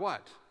core is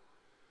what?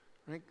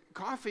 Right?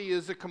 Coffee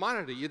is a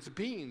commodity. It's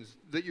beans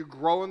that you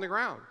grow in the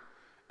ground.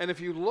 And if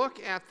you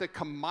look at the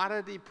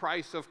commodity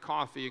price of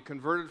coffee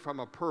converted from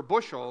a per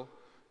bushel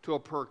to a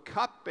per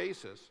cup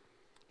basis, do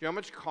you know how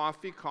much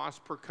coffee costs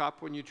per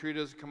cup when you treat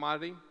it as a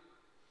commodity?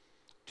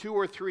 2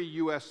 or 3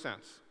 US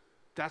cents.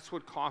 That's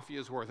what coffee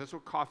is worth. That's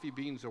what coffee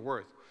beans are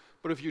worth.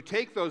 But if you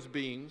take those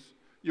beans,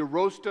 you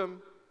roast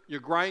them, you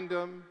grind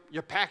them,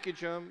 you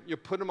package them, you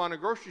put them on a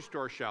grocery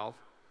store shelf.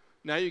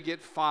 Now you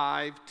get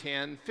 5,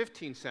 10,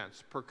 15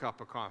 cents per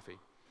cup of coffee.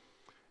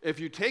 If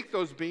you take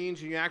those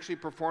beans and you actually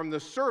perform the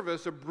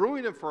service of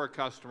brewing them for a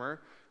customer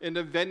in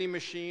a vending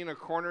machine, a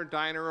corner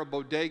diner, a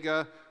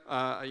bodega,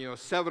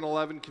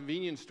 7-Eleven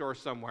convenience store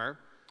somewhere,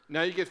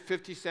 now you get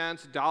 50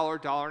 cents,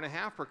 $1,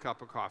 $1.50 per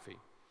cup of coffee.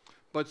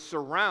 But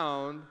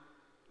surround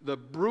the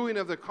brewing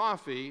of the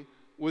coffee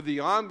with the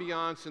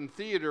ambiance and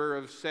theater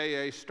of,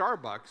 say, a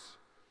Starbucks,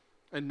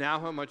 and now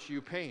how much are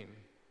you paying?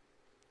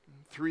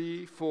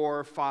 3,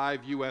 4,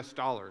 5 US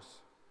dollars,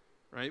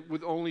 right?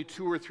 With only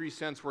 2 or 3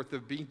 cents worth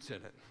of beans in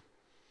it.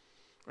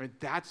 Right?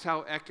 That's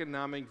how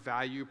economic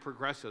value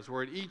progresses,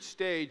 where at each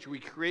stage we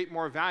create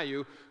more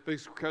value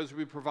because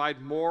we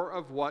provide more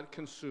of what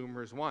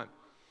consumers want.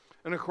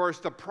 And of course,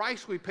 the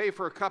price we pay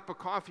for a cup of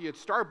coffee at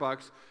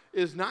Starbucks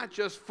is not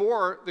just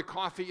for the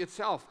coffee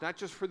itself, not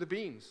just for the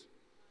beans.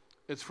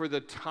 It's for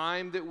the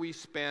time that we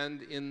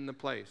spend in the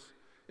place.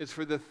 It's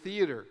for the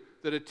theater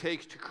that it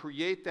takes to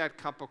create that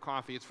cup of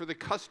coffee. It's for the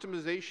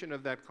customization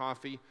of that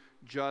coffee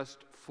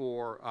just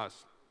for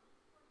us.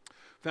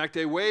 In fact,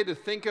 a way to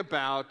think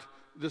about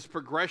this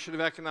progression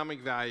of economic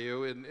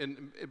value,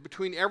 and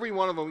between every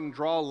one of them, we can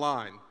draw a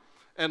line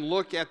and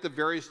look at the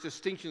various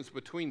distinctions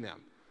between them.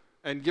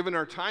 And given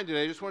our time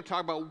today, I just want to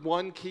talk about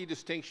one key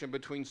distinction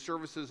between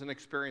services and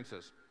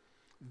experiences.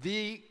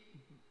 The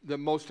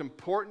most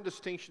important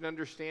distinction to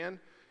understand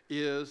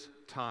is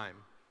time,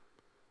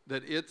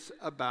 that it's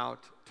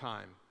about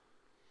time.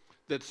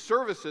 That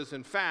services,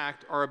 in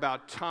fact, are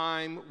about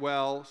time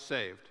well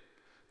saved,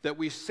 that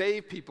we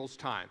save people's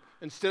time.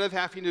 Instead of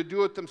having to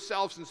do it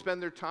themselves and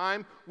spend their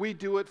time, we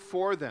do it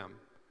for them.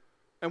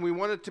 And we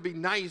want it to be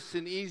nice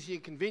and easy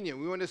and convenient.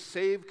 We want to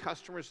save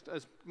customers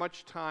as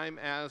much time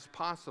as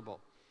possible.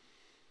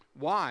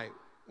 Why?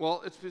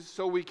 Well, it's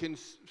so we can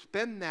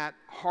spend that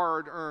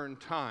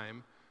hard-earned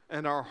time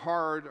and our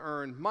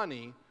hard-earned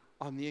money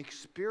on the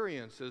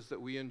experiences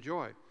that we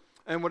enjoy.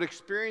 And what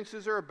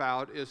experiences are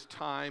about is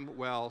time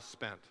well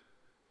spent.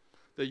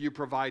 That you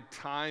provide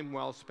time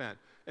well spent.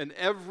 In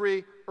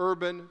every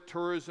urban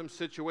tourism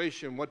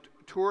situation, what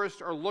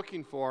tourists are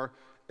looking for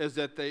is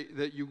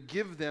that you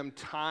give them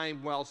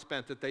time well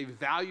spent, that they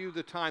value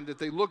the time, that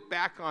they look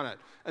back on it,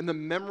 and the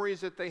memories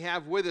that they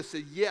have with us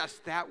say, yes,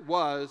 that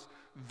was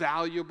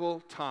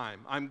valuable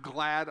time. I'm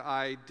glad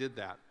I did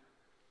that.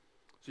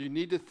 So you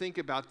need to think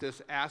about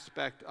this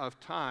aspect of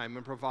time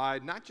and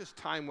provide not just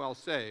time well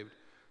saved,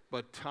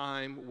 but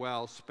time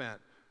well spent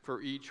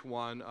for each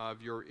one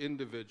of your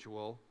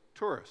individual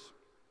tourists.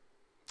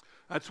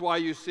 That's why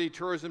you see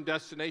tourism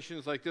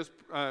destinations like this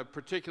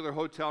particular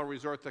hotel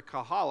resort, the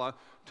Kahala,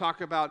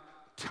 talk about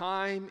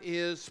time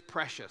is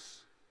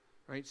precious,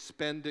 right?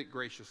 Spend it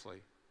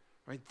graciously,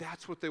 right?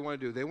 That's what they want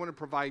to do. They want to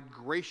provide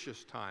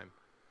gracious time.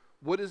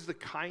 What is the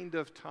kind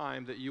of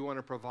time that you want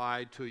to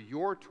provide to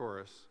your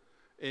tourists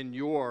in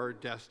your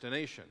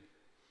destination?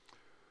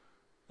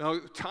 Now,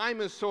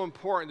 time is so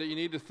important that you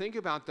need to think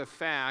about the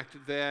fact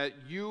that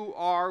you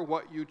are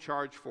what you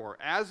charge for.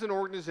 As an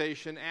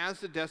organization,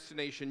 as a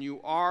destination, you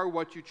are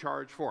what you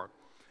charge for.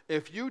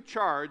 If you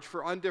charge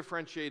for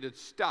undifferentiated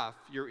stuff,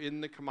 you're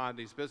in the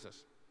commodities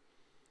business.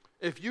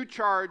 If you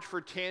charge for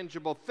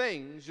tangible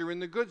things, you're in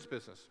the goods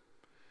business.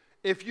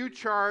 If you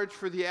charge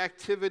for the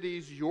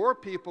activities your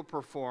people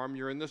perform,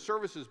 you're in the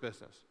services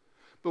business.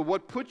 But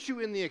what puts you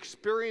in the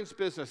experience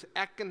business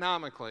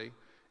economically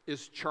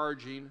is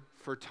charging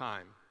for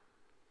time.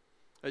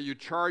 That you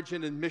charge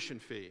an admission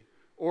fee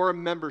or a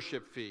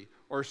membership fee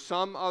or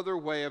some other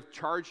way of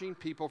charging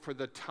people for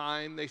the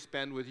time they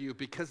spend with you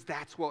because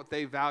that's what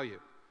they value.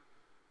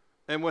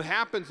 And what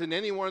happens in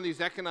any one of these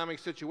economic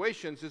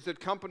situations is that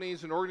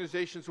companies and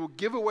organizations will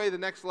give away the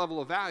next level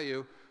of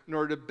value in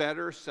order to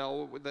better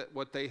sell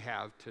what they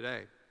have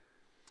today.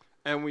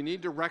 And we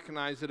need to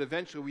recognize that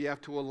eventually we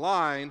have to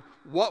align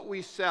what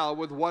we sell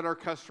with what our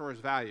customers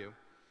value.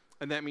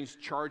 And that means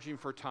charging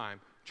for time,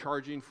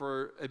 charging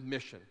for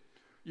admission.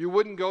 You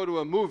wouldn't go to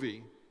a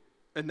movie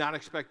and not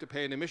expect to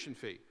pay an admission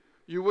fee.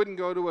 You wouldn't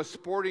go to a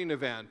sporting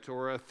event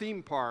or a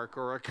theme park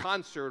or a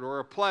concert or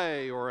a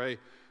play or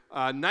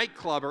a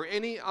nightclub or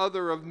any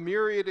other of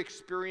myriad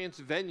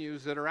experience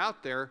venues that are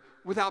out there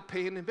without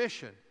paying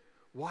admission.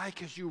 Why?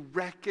 Because you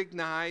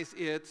recognize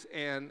it's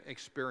an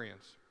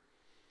experience.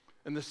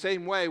 In the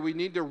same way, we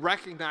need to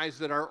recognize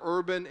that our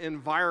urban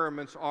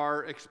environments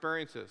are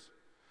experiences.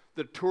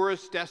 The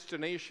tourist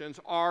destinations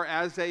are,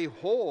 as a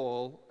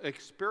whole,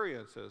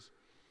 experiences.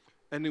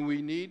 And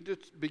we need to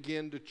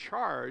begin to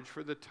charge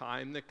for the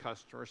time that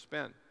customers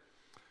spend.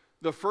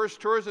 The first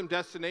tourism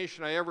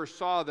destination I ever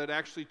saw that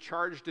actually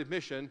charged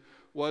admission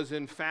was,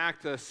 in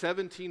fact, a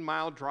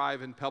 17-mile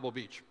drive in Pebble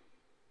Beach.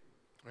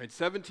 Right,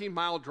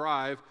 17-mile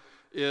drive,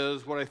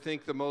 is what I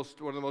think one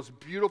of the most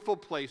beautiful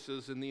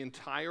places in the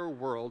entire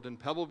world in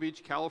Pebble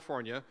Beach,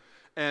 California.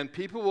 And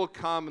people will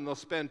come and they'll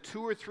spend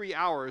 2 or 3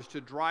 hours to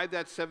drive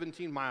that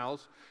 17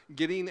 miles,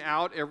 getting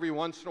out every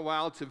once in a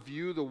while to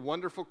view the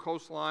wonderful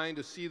coastline,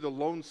 to see the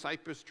lone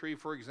cypress tree,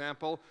 for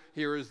example.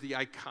 Here is the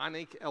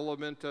iconic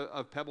element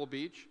of Pebble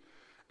Beach.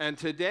 And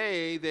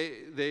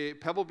today,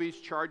 Pebble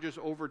Beach charges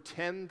over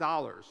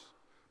 $10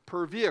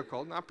 per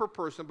vehicle, not per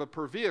person, but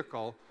per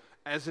vehicle,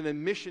 as an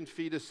admission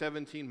fee to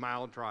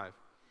 17-mile drive.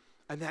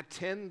 And that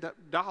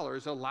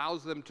 $10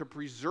 allows them to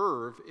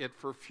preserve it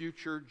for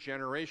future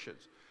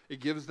generations. It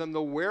gives them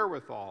the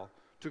wherewithal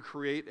to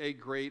create a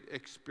great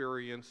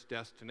experience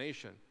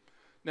destination.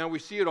 Now, we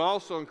see it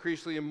also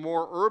increasingly in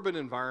more urban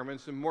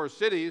environments, in more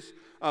cities.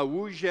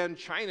 Wuzhen,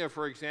 China,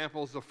 for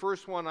example, is the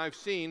first one I've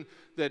seen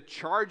that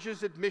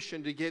charges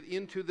admission to get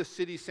into the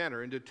city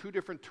center, into 2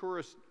 different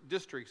tourist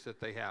districts that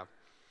they have.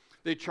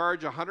 They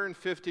charge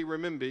 150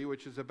 renminbi,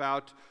 which is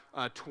about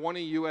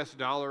 20 US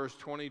dollars,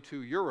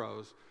 22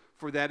 euros,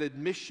 for that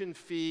admission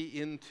fee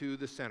into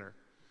the center.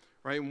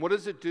 Right? And what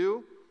does it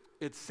do?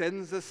 It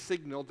sends a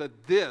signal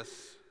that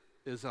this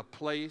is a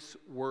place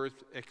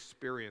worth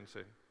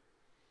experiencing.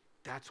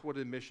 That's what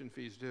admission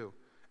fees do.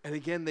 And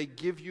again, they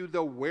give you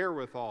the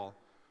wherewithal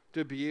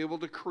to be able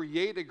to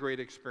create a great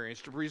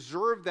experience, to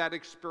preserve that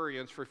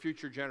experience for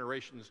future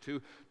generations,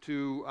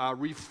 to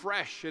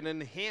refresh and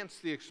enhance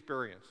the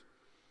experience.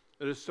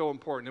 It is so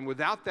important. And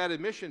without that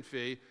admission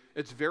fee,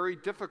 it's very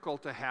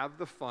difficult to have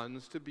the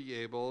funds to be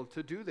able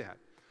to do that.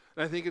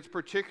 And I think it's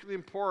particularly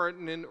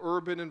important in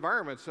urban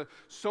environments.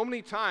 So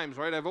many times,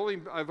 right, I've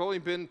only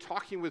been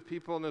talking with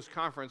people in this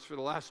conference for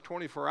the last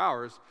 24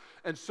 hours,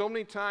 and so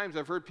many times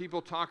I've heard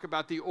people talk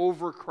about the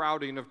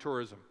overcrowding of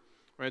tourism.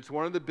 Right? It's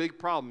one of the big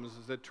problems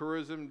is that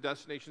tourism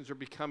destinations are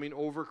becoming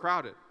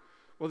overcrowded.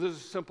 Well, there's a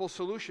simple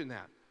solution to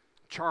that.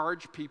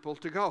 Charge people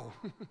to go.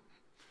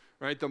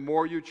 Right? The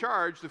more you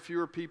charge, the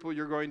fewer people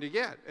you're going to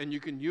get. And you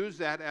can use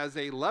that as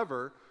a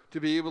lever to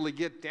be able to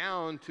get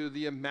down to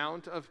the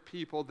amount of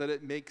people that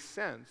it makes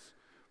sense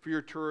for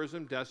your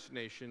tourism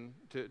destination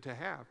to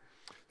have.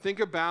 Think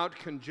about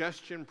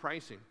congestion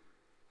pricing,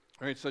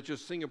 right, such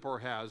as Singapore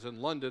has and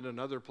London and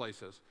other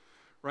places.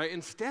 Right?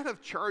 Instead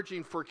of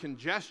charging for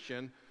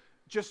congestion,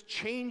 just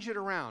change it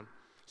around.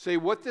 Say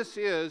what this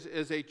is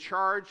a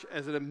charge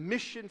as an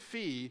admission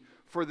fee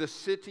for the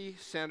city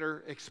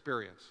center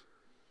experience.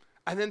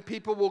 And then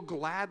people will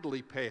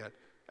gladly pay it,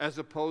 as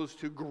opposed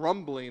to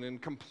grumbling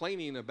and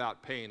complaining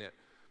about paying it,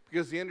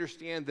 because they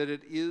understand that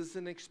it is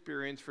an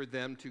experience for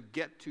them to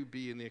get to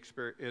be in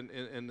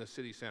the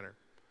city center.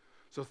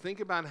 So think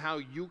about how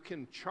you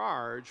can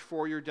charge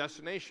for your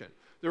destination.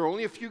 There are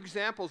only a few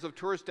examples of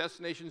tourist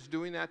destinations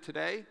doing that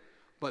today,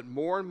 but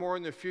more and more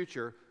in the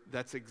future,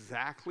 that's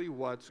exactly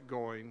what's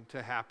going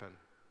to happen.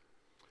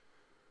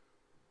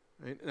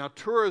 Right? Now,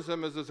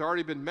 tourism, as has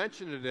already been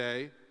mentioned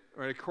today,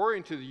 right,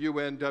 according to the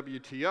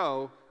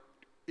UNWTO,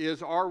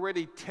 is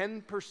already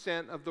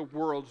 10% of the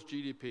world's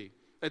GDP.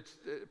 It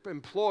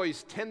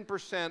employs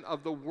 10%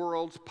 of the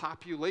world's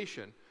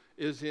population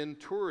is in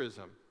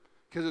tourism,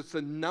 because it's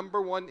the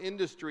 #1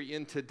 industry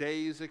in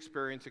today's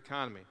experience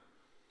economy.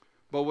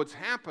 But what's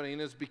happening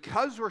is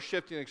because we're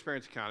shifting the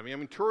experience economy, I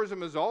mean,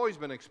 tourism has always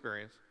been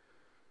experience,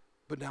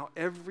 but now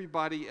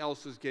everybody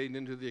else is getting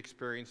into the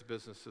experience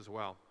business as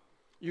well.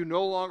 You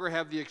no longer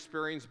have the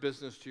experience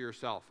business to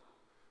yourself.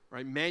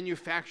 Right?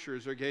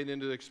 Manufacturers are getting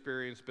into the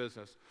experience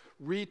business.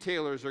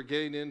 Retailers are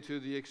getting into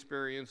the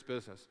experience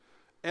business.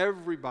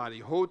 Everybody,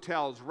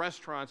 hotels,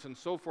 restaurants, and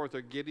so forth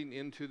are getting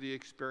into the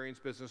experience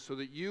business, so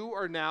that you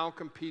are now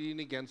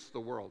competing against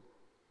the world.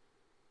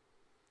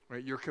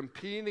 Right? You're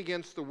competing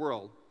against the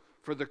world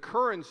for the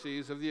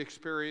currencies of the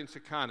experience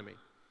economy.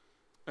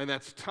 And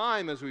that's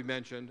time, as we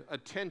mentioned,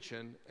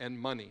 attention, and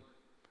money.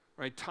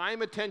 Right?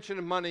 Time, attention,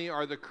 and money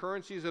are the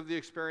currencies of the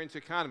experience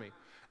economy.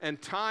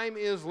 And time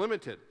is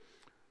limited.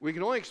 We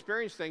can only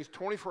experience things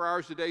 24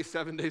 hours a day,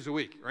 7 days a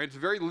week, right? It's a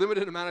very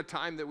limited amount of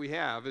time that we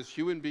have as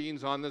human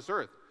beings on this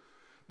earth.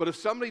 But if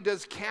somebody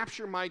does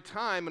capture my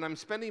time and I'm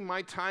spending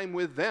my time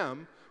with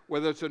them,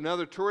 whether it's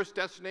another tourist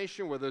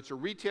destination, whether it's a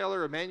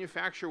retailer, a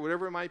manufacturer,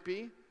 whatever it might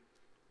be,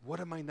 what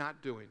am I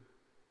not doing?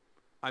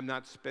 I'm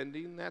not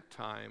spending that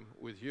time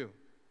with you.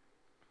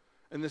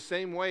 In the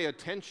same way,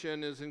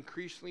 attention is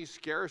increasingly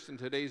scarce in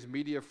today's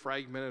media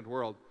fragmented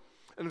world.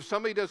 And if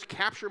somebody does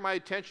capture my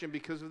attention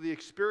because of the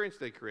experience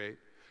they create,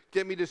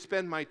 get me to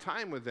spend my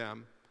time with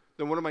them,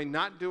 then what am I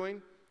not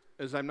doing?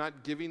 Is I'm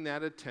not giving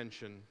that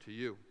attention to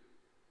you.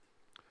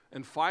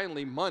 And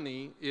finally,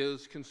 money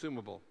is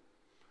consumable.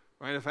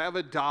 Right? If I have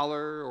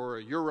 $1 or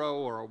a euro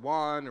or a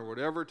won or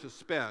whatever to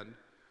spend,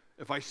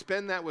 if I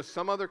spend that with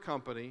some other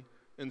company,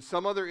 in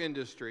some other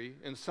industry,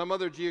 in some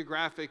other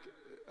geographic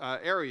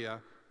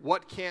area,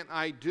 what can't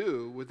I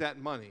do with that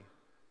money?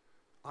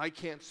 I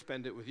can't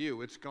spend it with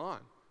you. It's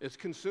gone. It's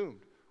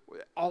consumed.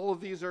 All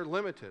of these are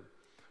limited.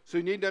 So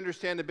you need to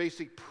understand the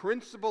basic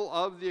principle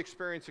of the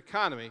experience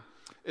economy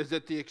is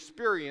that the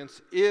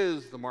experience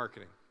is the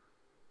marketing.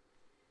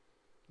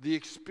 The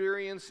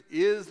experience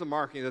is the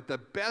marketing, that the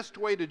best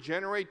way to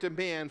generate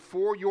demand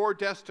for your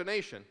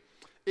destination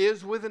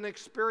is with an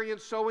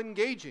experience so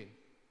engaging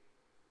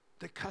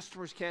that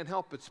customers can't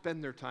help but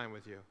spend their time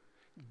with you,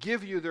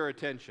 give you their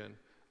attention,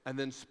 and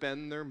then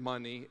spend their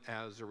money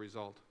as a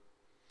result.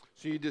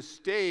 So you need to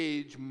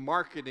stage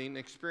marketing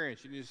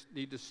experience. You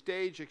need to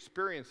stage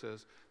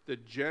experiences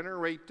that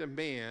generate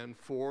demand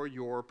for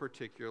your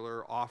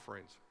particular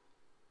offerings.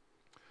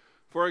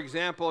 For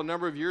example, a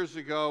number of years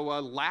ago,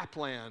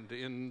 Lapland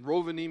in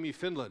Rovaniemi,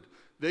 Finland,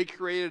 they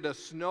created a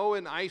snow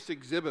and ice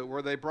exhibit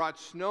where they brought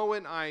snow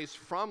and ice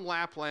from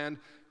Lapland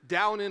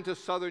down into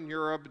southern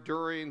Europe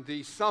during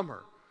the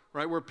summer,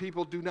 right, where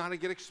people do not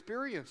get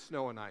experience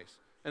snow and ice.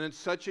 And it's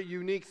such a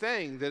unique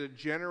thing that it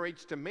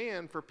generates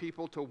demand for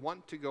people to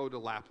want to go to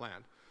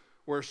Lapland,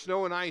 where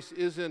snow and ice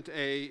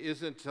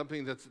isn't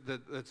something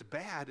that's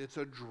bad. It's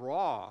a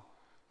draw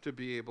to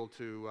be able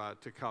to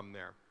come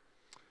there.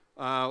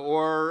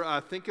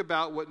 Or think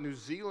about what New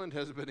Zealand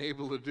has been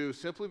able to do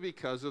simply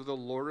because of the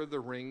Lord of the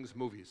Rings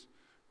movies.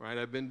 Right?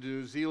 I've been to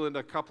New Zealand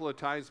a couple of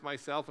times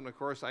myself, and of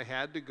course I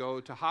had to go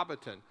to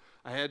Hobbiton.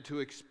 I had to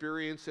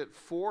experience it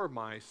for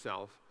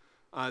myself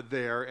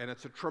there, and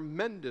it's a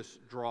tremendous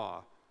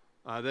draw.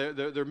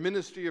 Their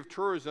Ministry of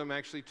Tourism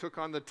actually took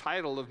on the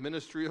title of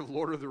Ministry of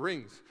Lord of the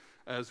Rings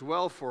as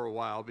well for a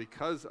while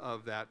because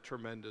of that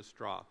tremendous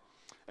draw.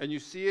 And you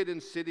see it in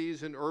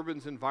cities and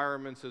urban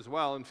environments as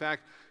well. In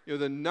fact, the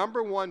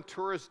 #1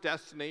 tourist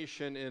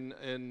destination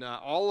in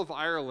all of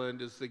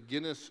Ireland is the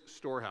Guinness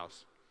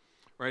Storehouse.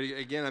 Right?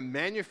 Again, a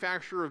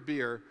manufacturer of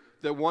beer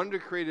that wanted to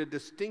create a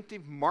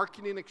distinctive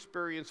marketing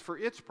experience for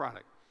its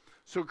product.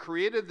 So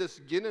created this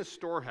Guinness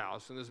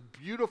Storehouse and this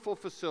beautiful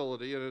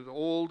facility and an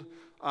old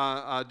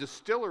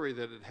distillery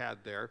that it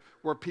had there,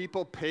 where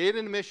people paid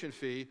an admission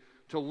fee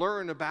to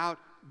learn about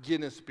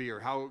Guinness beer,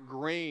 how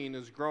grain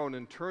is grown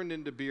and turned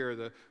into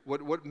beer,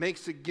 what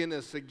makes a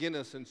Guinness,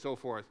 and so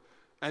forth.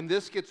 And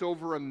this gets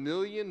over 1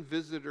 million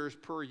visitors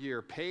per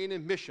year paying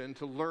admission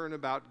to learn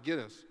about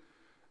Guinness.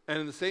 And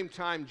at the same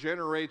time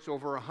generates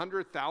over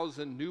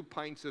 100,000 new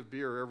pints of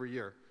beer every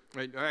year.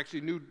 Right?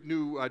 Actually,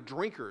 new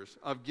drinkers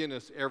of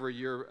Guinness every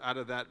year out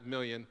of that 1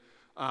 million,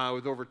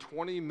 with over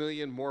 20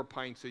 million more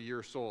pints a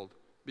year sold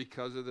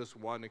because of this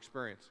one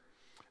experience.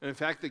 And in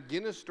fact, the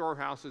Guinness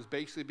Storehouse has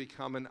basically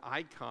become an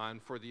icon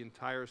for the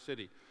entire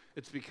city.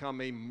 It's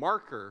become a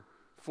marker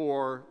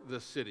for the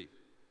city.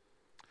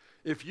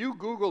 If you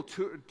Google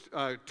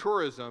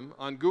tourism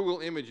on Google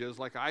Images,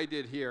 like I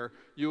did here,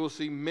 you will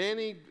see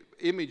many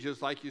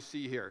images like you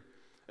see here.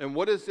 And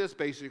what is this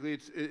basically?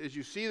 As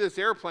you see this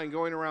airplane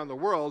going around the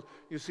world,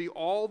 you see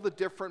all the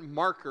different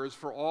markers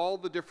for all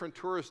the different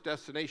tourist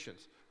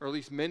destinations, or at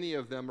least many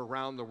of them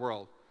around the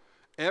world.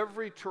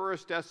 Every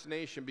tourist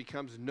destination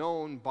becomes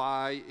known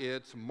by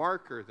its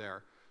marker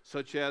there,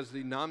 such as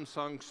the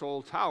Namsan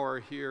Seoul Tower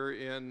here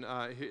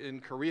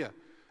in Korea.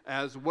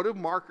 As what do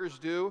markers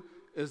do?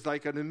 Is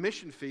like an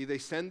admission fee. They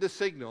send a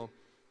signal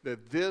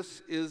that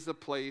this is the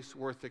place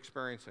worth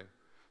experiencing.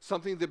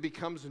 Something that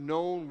becomes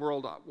known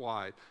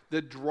worldwide,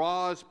 that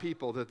draws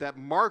people, that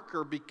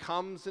marker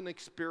becomes an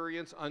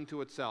experience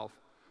unto itself,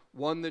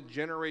 one that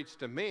generates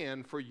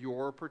demand for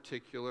your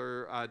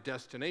particular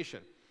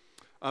destination.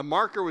 A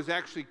marker was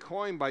actually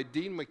coined by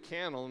Dean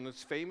McCannell in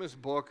his famous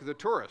book, The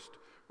Tourist,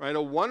 right?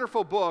 A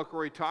wonderful book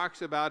where he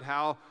talks about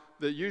how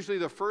usually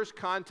the first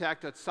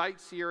contact a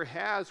sightseer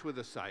has with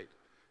a site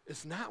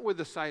is not with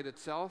the site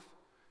itself,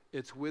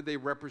 it's with a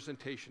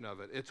representation of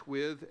it. It's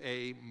with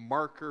a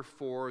marker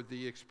for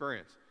the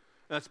experience.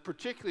 That's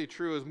particularly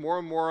true as more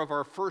and more of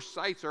our first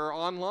sites are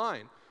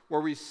online,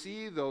 where we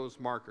see those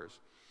markers.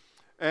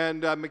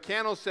 And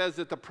McCannell says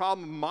that the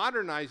problem of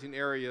modernizing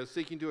areas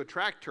seeking to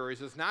attract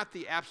tourists is not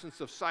the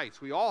absence of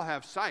sites. We all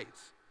have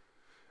sites,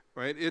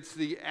 right? It's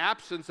the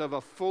absence of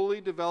a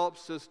fully developed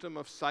system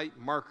of site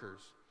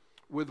markers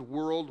with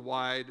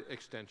worldwide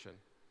extension,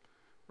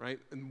 right?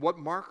 And what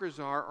markers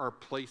are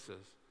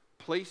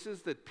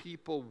places that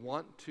people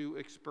want to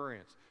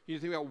experience. You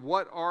think about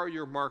what are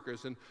your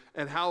markers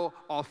and how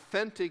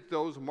authentic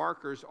those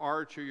markers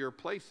are to your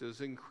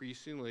places,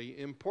 increasingly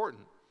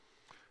important.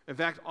 In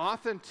fact,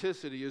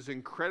 authenticity is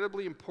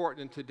incredibly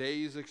important in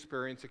today's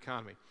experience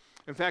economy.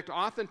 In fact,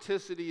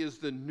 authenticity is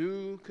the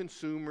new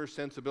consumer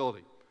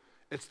sensibility.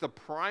 It's the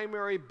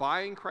primary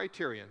buying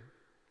criterion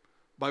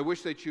by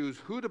which they choose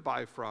who to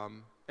buy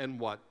from and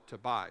what to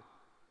buy.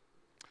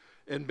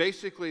 And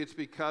basically, it's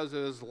because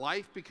as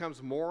life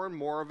becomes more and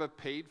more of a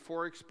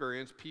paid-for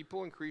experience,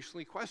 people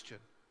increasingly question,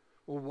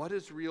 well, what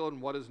is real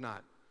and what is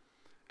not?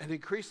 And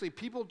increasingly,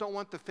 people don't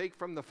want the fake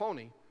from the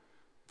phony.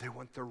 They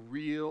want the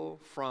real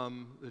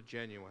from the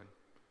genuine.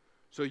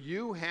 So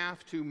you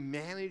have to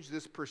manage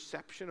this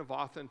perception of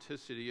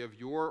authenticity of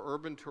your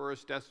urban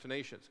tourist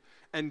destinations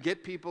and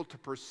get people to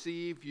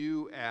perceive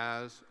you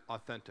as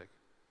authentic.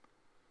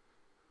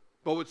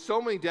 But what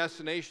so many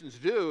destinations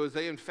do is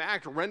they, in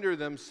fact, render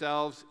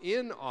themselves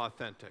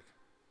inauthentic.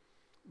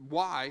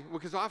 Why?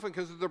 Because often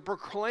because they're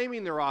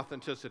proclaiming their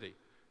authenticity.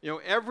 You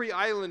know, every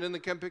island in the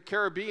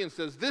Caribbean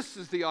says, this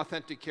is the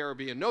authentic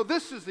Caribbean. No,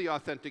 this is the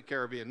authentic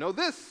Caribbean. No,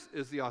 this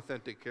is the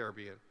authentic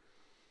Caribbean.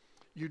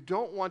 You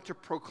don't want to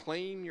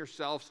proclaim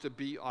yourselves to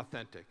be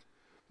authentic,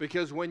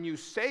 because when you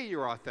say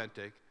you're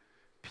authentic,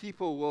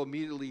 people will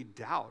immediately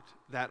doubt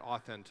that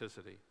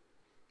authenticity.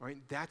 Right?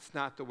 That's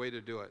not the way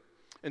to do it.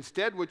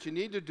 Instead, what you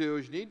need to do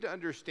is you need to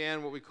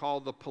understand what we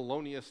call the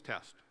Polonius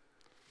test.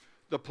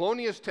 The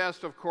Polonius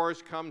test, of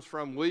course, comes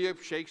from William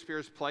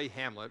Shakespeare's play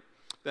Hamlet,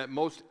 that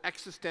most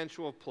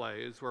existential of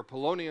plays, where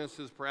Polonius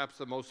is perhaps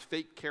the most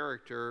fake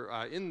character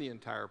in the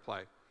entire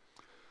play.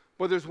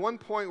 But there's one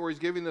point where he's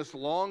giving this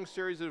long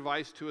series of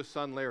advice to his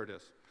son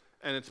Laertes,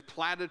 and it's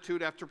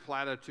platitude after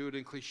platitude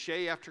and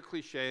cliche after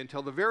cliche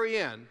until the very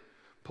end,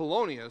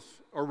 Polonius,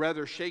 or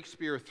rather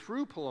Shakespeare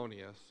through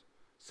Polonius,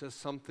 says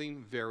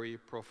something very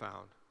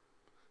profound.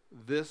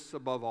 This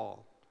above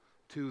all,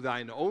 to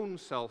thine own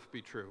self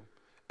be true,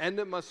 and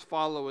it must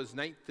follow as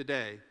night the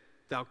day,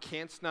 thou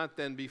canst not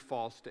then be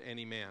false to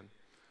any man.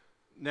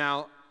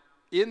 Now,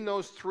 in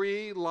those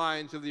 3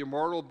 lines of the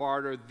immortal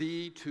bard are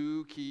the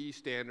 2 key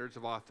standards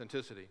of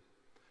authenticity.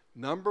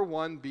 Number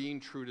 1, being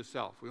true to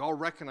self. We all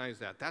recognize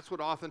that. That's what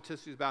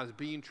authenticity is about, is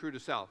being true to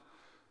self.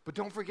 But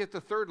don't forget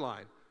the 3rd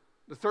line.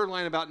 The 3rd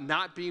line about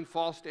not being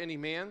false to any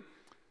man,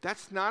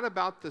 that's not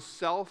about the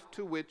self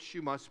to which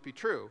you must be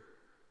true.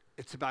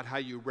 It's about how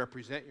you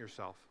represent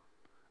yourself.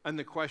 And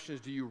the question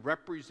is, do you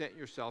represent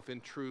yourself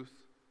in truth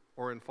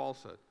or in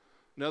falsehood?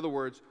 In other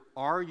words,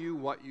 are you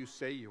what you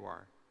say you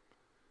are?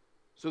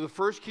 So the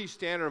first key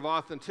standard of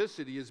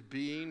authenticity is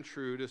being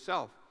true to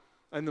self.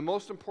 And the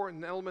most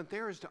important element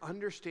there is to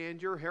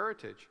understand your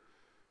heritage.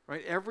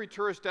 Right? Every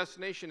tourist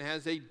destination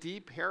has a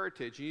deep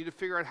heritage. You need to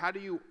figure out, how do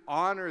you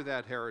honor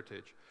that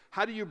heritage?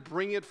 How do you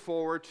bring it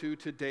forward to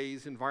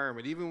today's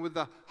environment, even with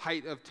the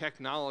height of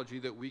technology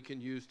that we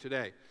can use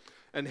today?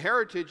 And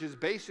heritage is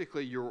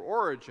basically your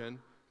origin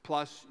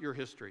plus your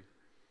history.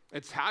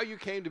 It's how you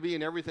came to be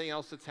and everything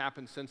else that's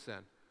happened since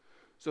then.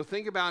 So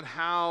think about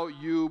how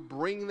you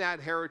bring that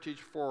heritage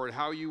forward,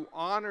 how you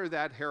honor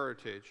that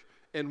heritage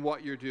in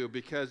what you do.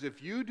 Because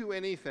if you do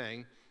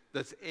anything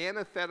that's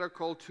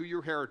antithetical to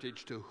your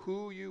heritage, to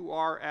who you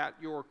are at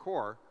your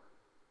core,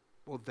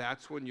 well,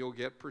 that's when you'll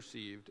get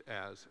perceived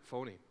as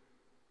phony.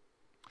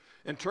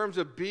 In terms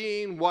of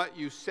being what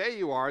you say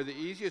you are, the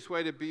easiest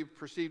way to be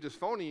perceived as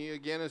phony,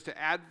 again, is to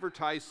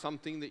advertise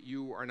something that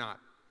you are not.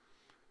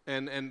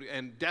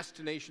 And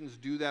destinations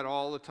do that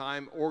all the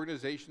time.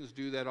 Organizations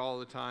do that all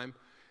the time.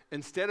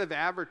 Instead of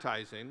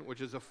advertising,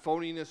 which is a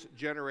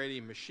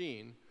phoniness-generating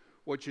machine,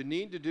 what you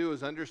need to do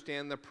is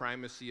understand the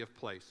primacy of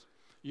place.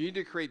 You need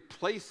to create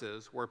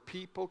places where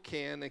people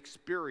can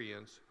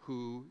experience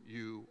who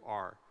you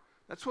are.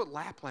 That's what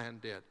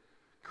Lapland did.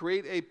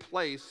 Create a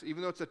place,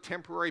 even though it's a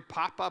temporary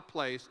pop-up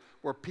place,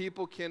 where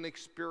people can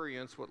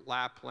experience what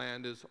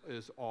Lapland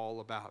is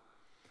all about.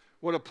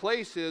 What a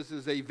place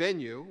is a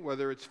venue,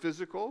 whether it's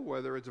physical,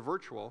 whether it's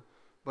virtual,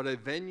 but a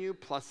venue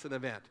plus an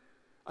event.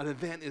 An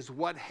event is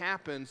what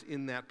happens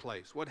in that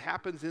place, what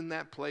happens in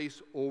that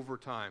place over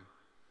time.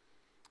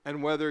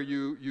 And whether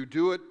you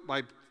do it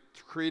by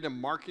creating a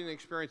marketing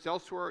experience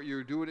elsewhere, or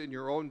you do it in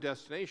your own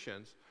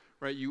destinations,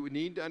 right? You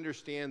need to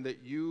understand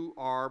that you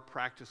are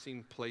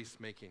practicing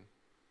placemaking,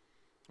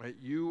 right?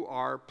 You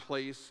are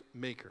place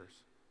makers.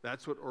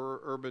 That's what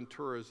urban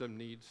tourism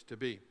needs to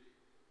be.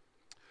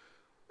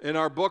 In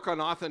our book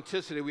on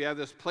authenticity, we have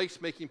this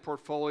placemaking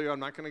portfolio. I'm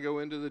not going to go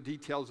into the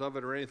details of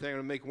it or anything. I'm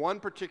going to make one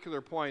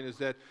particular point, is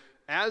that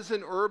as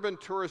an urban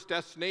tourist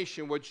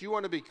destination, what you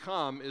want to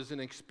become is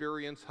an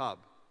experience hub.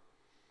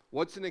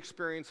 What's an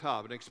experience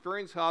hub? An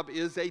experience hub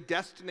is a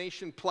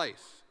destination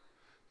place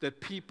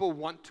that people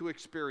want to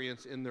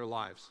experience in their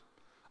lives.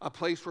 A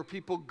place where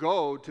people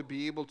go to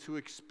be able to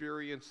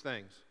experience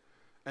things.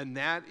 And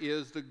that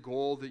is the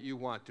goal that you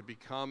want, to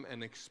become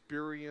an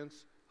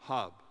experience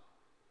hub.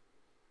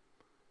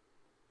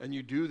 And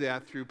you do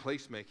that through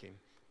placemaking.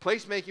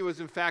 Placemaking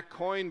was in fact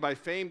coined by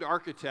famed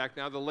architect,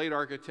 now the late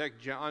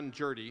architect John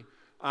Jurdy,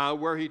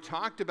 where he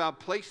talked about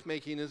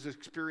placemaking as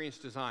experience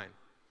design.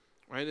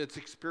 Right? It's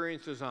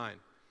experience design.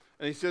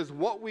 And he says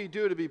what we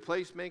do to be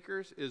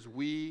placemakers is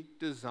we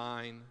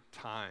design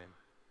time.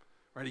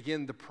 Right?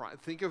 Again,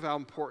 think of how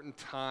important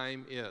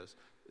time is.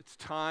 It's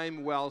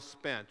time well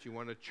spent. You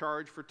want to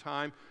charge for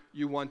time.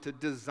 You want to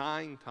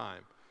design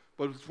time.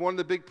 But it's one of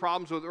the big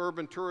problems with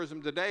urban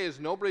tourism today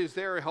is nobody's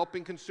there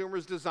helping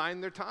consumers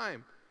design their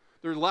time.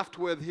 They're left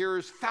with,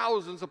 here's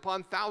thousands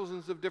upon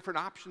thousands of different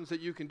options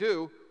that you can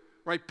do,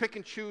 right? Pick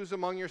and choose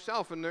among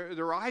yourself, and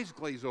their eyes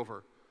glaze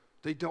over.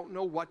 They don't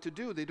know what to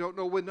do. They don't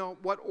know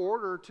what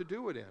order to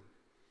do it in.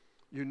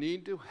 You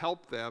need to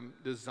help them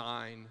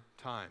design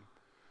time.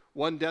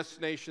 One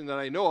destination that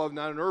I know of,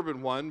 not an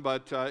urban one,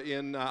 but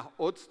in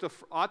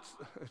Hauts-de-France,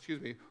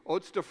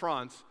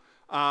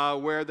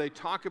 where they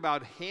talk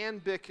about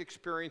hand-pick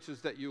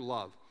experiences that you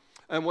love.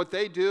 And what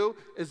they do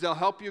is they'll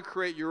help you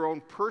create your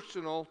own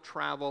personal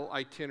travel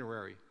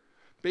itinerary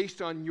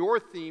based on your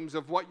themes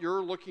of what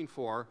you're looking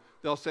for,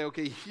 they'll say,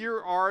 okay,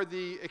 here are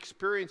the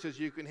experiences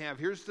you can have.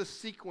 Here's the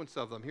sequence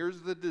of them.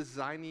 Here's the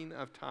designing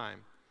of time.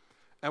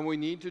 And we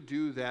need to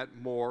do that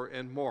more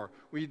and more.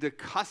 We need to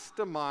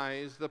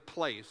customize the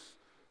place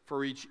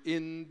for each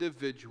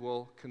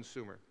individual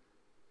consumer.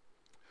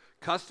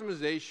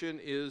 Customization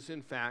is,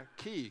 in fact,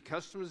 key.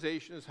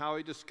 Customization is how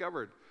I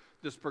discovered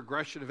this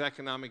progression of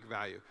economic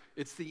value.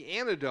 It's the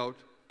antidote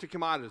to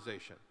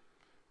commoditization.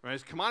 Right?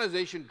 As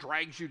commoditization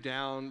drags you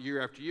down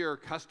year after year,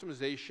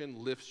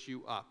 customization lifts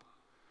you up.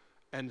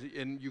 And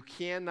you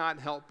cannot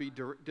help be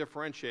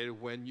differentiated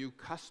when you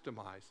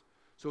customize.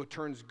 So it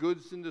turns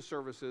goods into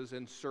services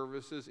and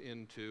services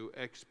into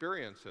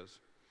experiences.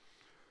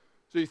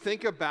 So you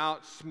think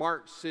about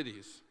smart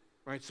cities,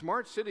 right?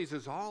 Smart cities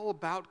is all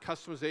about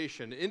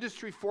customization.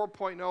 Industry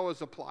 4.0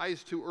 as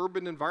applies to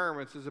urban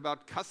environments is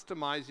about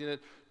customizing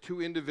it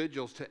to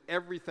individuals, to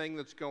everything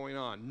that's going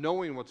on,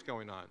 knowing what's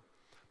going on.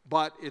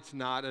 But it's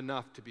not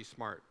enough to be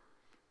smart,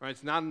 right?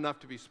 It's not enough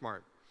to be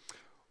smart.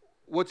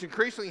 What's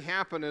increasingly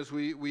happened as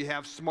we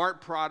have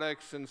smart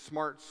products and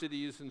smart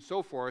cities and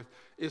so forth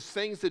is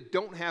things that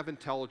don't have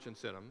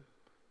intelligence in them,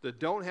 that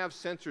don't have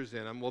sensors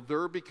in them, well,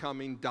 they're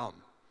becoming dumb,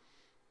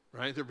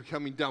 right? They're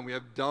becoming dumb. We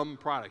have dumb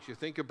products. You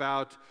think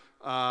about,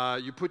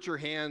 you put your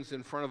hands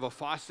in front of a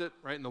faucet,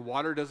 right, and the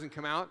water doesn't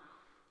come out,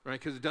 right,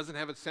 because it doesn't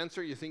have its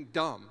sensor, you think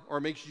dumb, or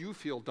it makes you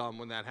feel dumb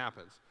when that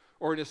happens.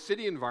 Or in a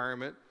city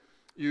environment,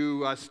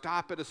 you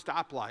stop at a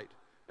stoplight,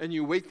 and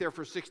you wait there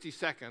for 60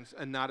 seconds,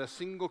 and not a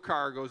single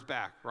car goes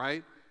back,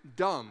 right?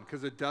 Dumb,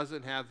 because it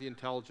doesn't have the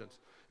intelligence.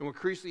 And what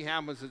increasingly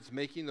happens is it's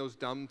making those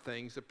dumb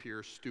things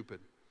appear stupid,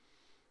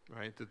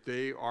 right? That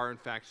they are, in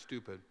fact,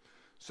 stupid.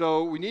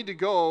 So we need to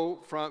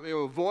go from,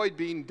 avoid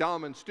being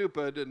dumb and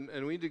stupid,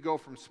 and we need to go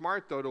from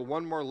smart, though, to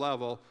one more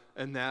level,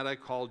 and that I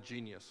call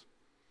genius.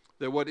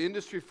 That what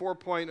Industry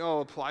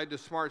 4.0 applied to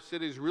smart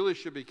cities really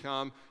should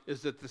become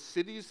is that the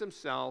cities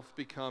themselves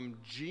become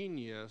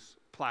genius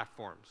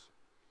platforms,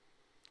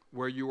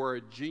 where you are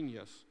a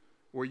genius,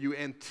 where you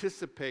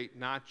anticipate,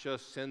 not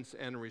just sense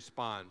and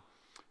respond.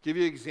 Give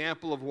you an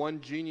example of one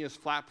genius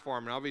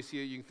platform, and obviously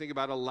you can think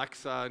about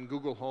Alexa and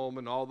Google Home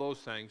and all those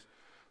things,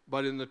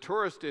 but in the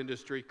tourist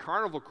industry,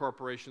 Carnival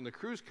Corporation, the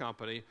cruise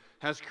company,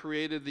 has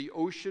created the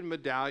Ocean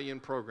Medallion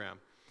program.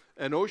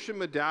 An Ocean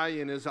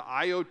Medallion is an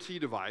IoT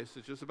device,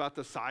 it's just about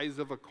the size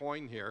of a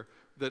coin here,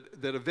 that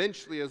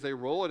eventually as they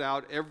roll it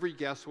out, every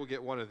guest will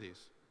get one of these.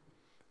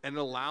 And it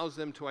allows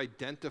them to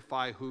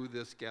identify who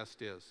this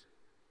guest is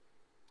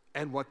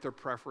and what their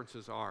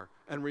preferences are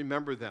and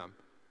remember them.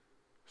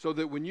 So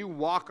that when you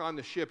walk on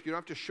the ship, you don't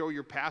have to show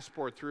your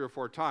passport 3 or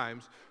 4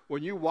 times.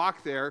 When you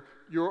walk there,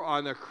 you're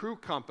on a crew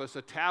compass,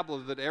 a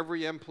tablet that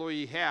every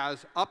employee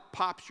has. Up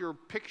pops your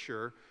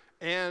picture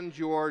and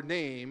your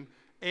name,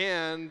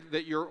 and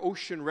that you're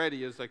ocean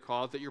ready, as they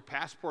call it, that your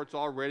passport's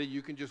all ready,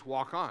 you can just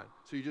walk on.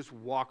 So you just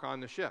walk on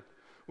the ship.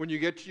 When you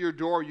get to your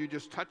door, you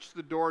just touch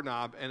the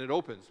doorknob and it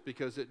opens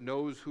because it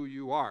knows who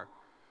you are.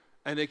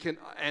 And it can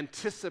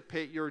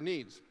anticipate your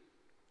needs.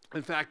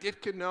 In fact,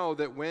 it can know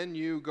that when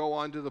you go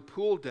onto the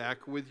pool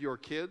deck with your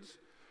kids,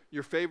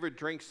 your favorite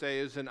drink, say,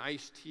 is an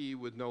iced tea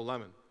with no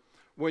lemon.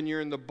 When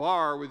you're in the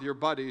bar with your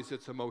buddies,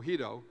 it's a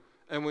mojito.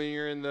 And when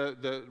you're in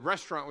the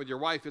restaurant with your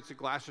wife, it's a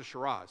glass of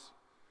Shiraz.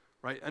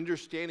 Right?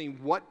 Understanding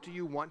what do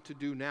you want to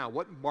do now?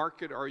 What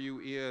market are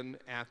you in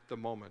at the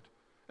moment?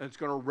 And it's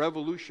going to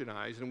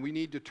revolutionize, and we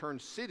need to turn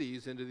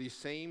cities into these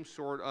same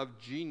sort of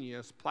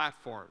genius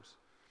platforms.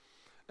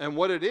 And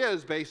what it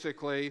is,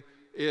 basically,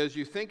 is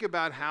you think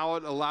about how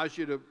it allows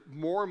you to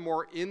more and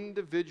more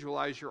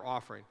individualize your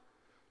offering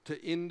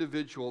to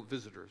individual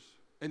visitors,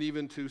 and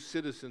even to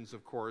citizens,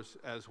 of course,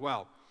 as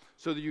well.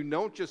 So that you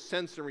don't just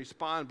sense and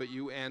respond, but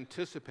you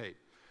anticipate.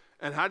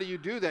 And how do you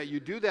do that?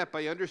 You do that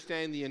by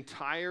understanding the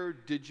entire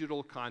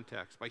digital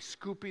context, by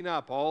scooping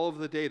up all of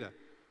the data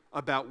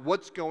about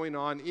what's going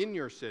on in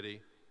your city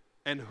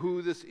and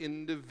who this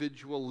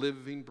individual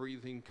living,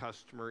 breathing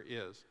customer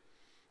is.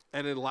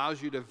 And it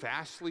allows you to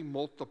vastly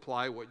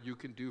multiply what you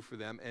can do for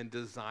them and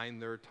design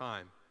their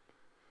time.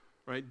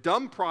 Right?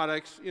 Dumb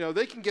products,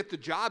 they can get the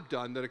job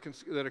done that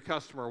a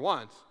customer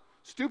wants.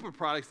 Stupid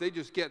products, they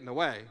just get in the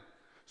way.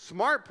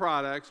 Smart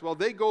products, well,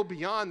 they go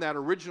beyond that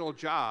original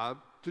job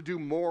to do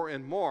more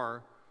and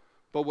more.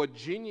 But what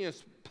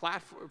genius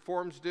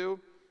platforms do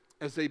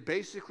is they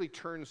basically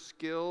turn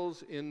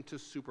skills into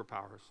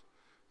superpowers.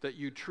 That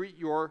you treat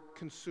your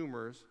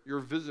consumers, your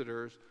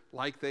visitors,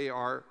 like they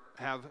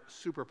have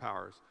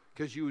superpowers,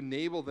 because you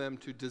enable them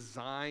to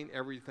design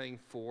everything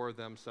for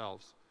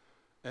themselves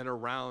and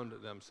around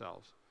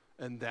themselves.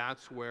 And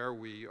that's where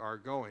we are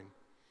going.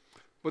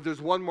 But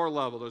there's one more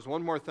level. There's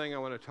one more thing I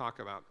want to talk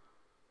about.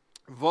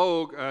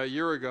 Vogue, a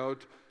year ago,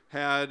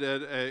 had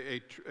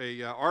an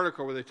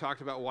article where they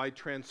talked about why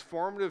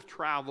transformative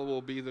travel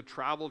will be the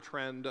travel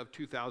trend of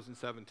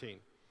 2017.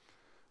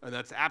 And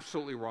that's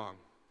absolutely wrong.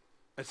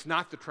 It's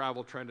not the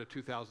travel trend of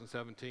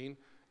 2017.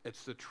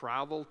 It's the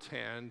travel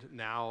trend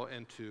now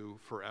and to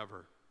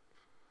forever.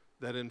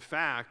 That in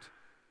fact,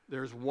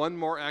 there's one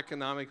more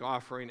economic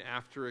offering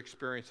after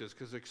experiences,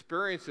 because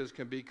experiences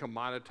can be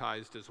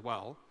commoditized as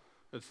well.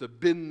 It's the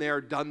been there,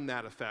 done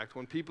that effect.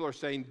 When people are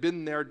saying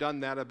been there, done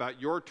that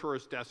about your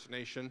tourist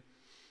destination,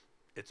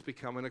 it's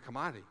becoming a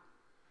commodity.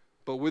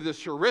 But with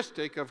this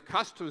heuristic of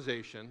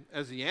customization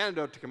as the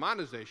antidote to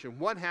commoditization,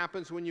 what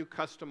happens when you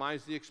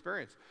customize the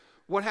experience?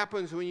 What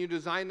happens when you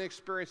design an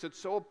experience that's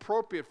so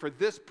appropriate for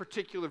this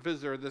particular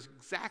visitor, that's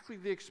exactly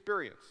the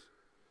experience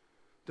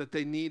that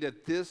they need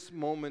at this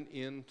moment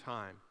in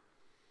time?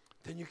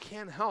 Then you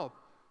can't help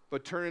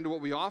but turn into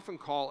what we often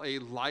call a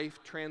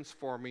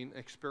life-transforming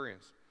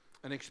experience,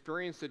 an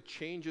experience that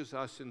changes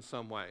us in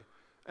some way,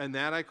 and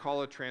that I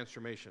call a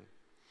transformation.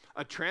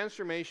 A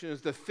transformation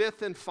is the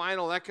fifth and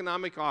final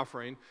economic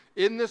offering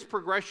in this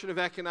progression of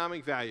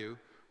economic value.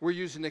 We're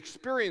using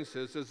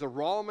experiences as the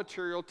raw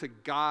material to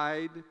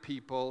guide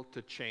people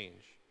to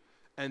change.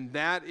 And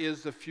that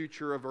is the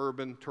future of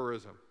urban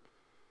tourism.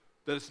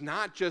 That it's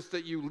not just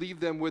that you leave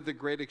them with a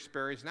great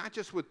experience, not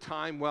just with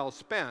time well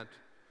spent,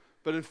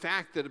 but in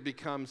fact that it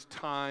becomes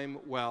time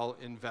well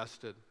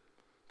invested.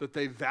 That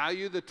they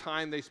value the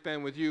time they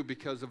spend with you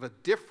because of a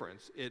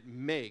difference it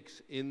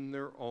makes in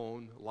their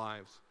own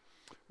lives.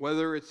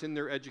 Whether it's in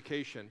their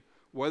education,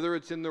 whether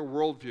it's in their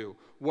worldview,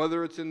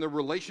 whether it's in the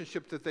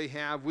relationship that they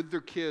have with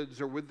their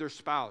kids or with their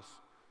spouse,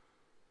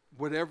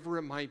 whatever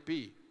it might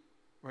be,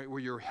 right, where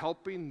you're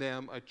helping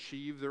them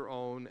achieve their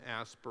own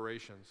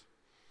aspirations.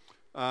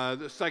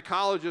 The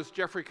psychologist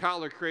Jeffrey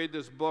Kotler created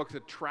this book, The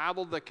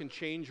Travel That Can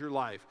Change Your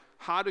Life,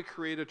 How to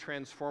Create a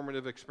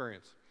Transformative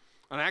Experience.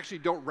 And I actually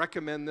don't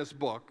recommend this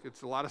book.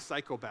 It's a lot of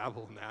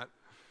psychobabble in that.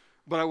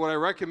 But what I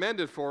recommend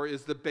it for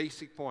is the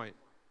basic point.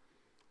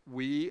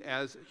 We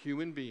as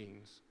human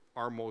beings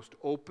are most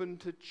open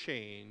to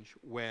change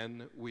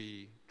when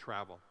we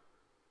travel.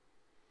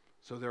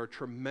 So there are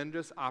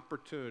tremendous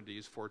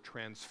opportunities for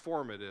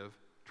transformative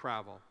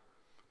travel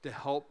to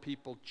help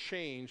people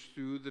change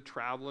through the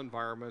travel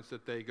environments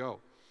that they go.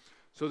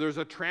 So there's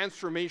a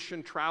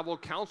Transformation Travel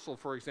Council,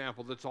 for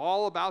example, that's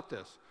all about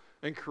this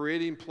and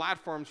creating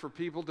platforms for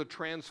people to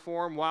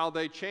transform while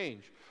they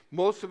change.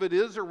 Most of it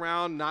is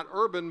around not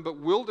urban, but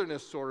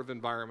wilderness sort of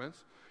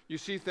environments. You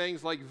see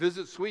things like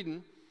Visit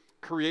Sweden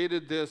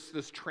created this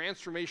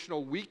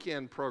transformational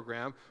weekend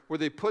program where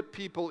they put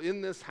people in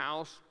this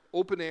house,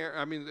 open air,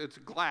 I mean, it's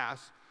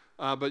glass,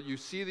 but you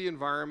see the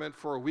environment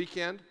for a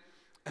weekend,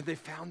 and they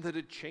found that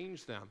it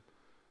changed them,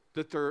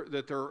 that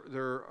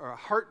their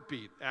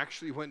heartbeat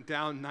actually went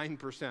down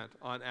 9%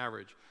 on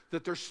average,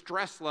 that their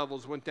stress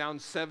levels went down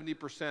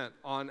 70%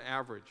 on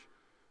average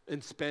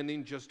in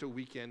spending just a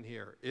weekend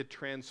here. It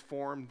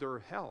transformed their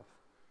health,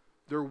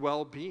 their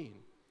well-being.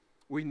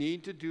 We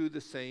need to do the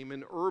same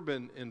in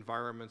urban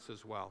environments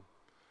as well.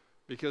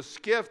 Because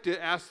Skift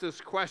asked this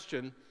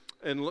question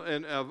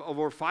of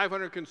over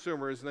 500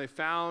 consumers, and they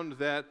found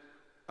that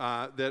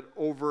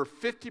over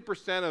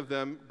 50% of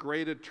them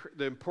graded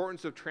the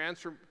importance of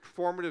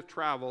transformative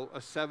travel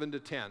a 7 to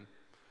 10.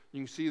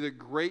 You can see the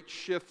great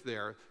shift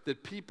there,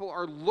 that people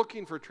are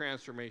looking for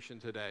transformation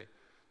today,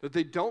 that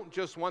they don't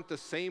just want the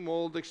same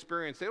old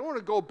experience. They don't want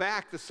to go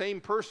back the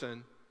same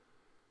person.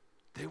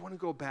 They want to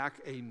go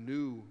back a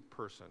new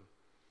person.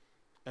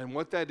 And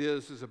what that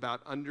is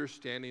about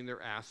understanding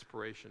their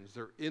aspirations,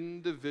 their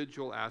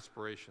individual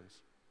aspirations.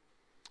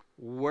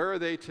 Where are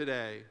they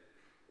today?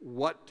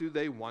 What do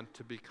they want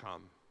to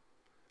become?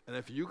 And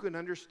if you can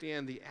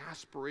understand the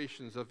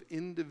aspirations of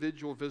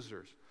individual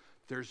visitors,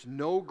 there's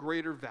no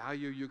greater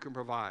value you can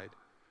provide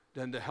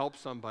than to help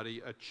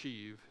somebody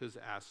achieve his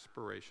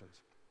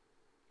aspirations.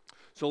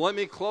 So let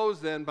me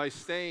close then by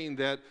saying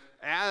that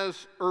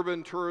as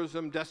urban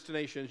tourism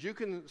destinations, you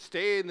can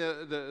stay in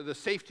the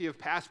safety of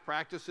past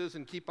practices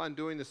and keep on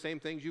doing the same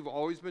things you've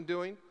always been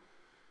doing.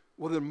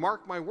 Well, then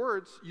mark my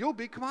words, you'll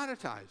be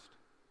commoditized.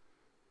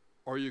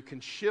 Or you can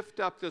shift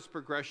up this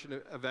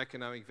progression of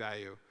economic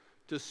value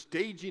to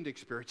staging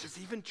experiences,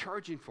 even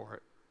charging for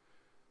it.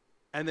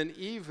 And then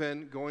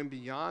even going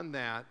beyond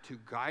that to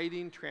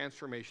guiding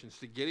transformations,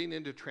 to getting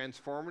into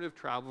transformative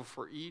travel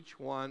for each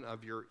one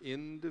of your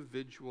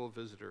individual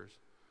visitors.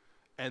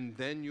 And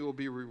then you will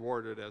be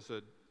rewarded as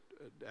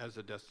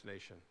a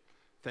destination.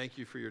 Thank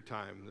you for your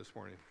time this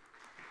morning.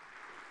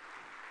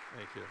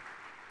 Thank you.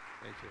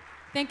 Thank you.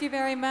 Thank you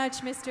very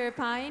much, Mr.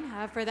 Pine,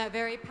 for that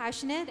very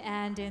passionate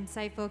and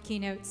insightful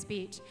keynote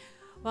speech.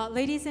 Well,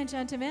 ladies and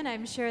gentlemen,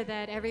 I'm sure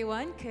that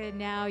everyone could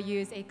now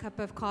use a cup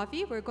of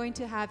coffee. We're going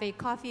to have a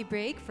coffee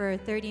break for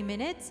 30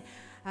 minutes.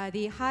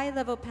 The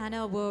high-level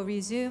panel will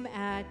resume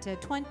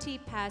at 20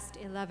 past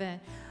 11.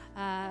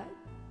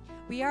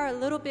 We are a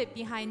little bit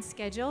behind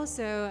schedule,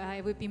 so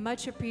it would be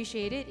much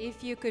appreciated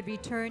if you could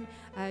return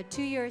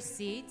to your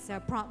seats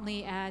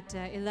promptly at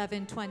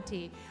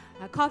 11:20.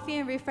 Coffee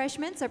and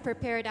refreshments are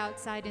prepared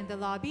outside in the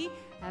lobby.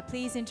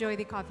 Please enjoy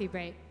the coffee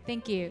break.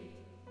 Thank you.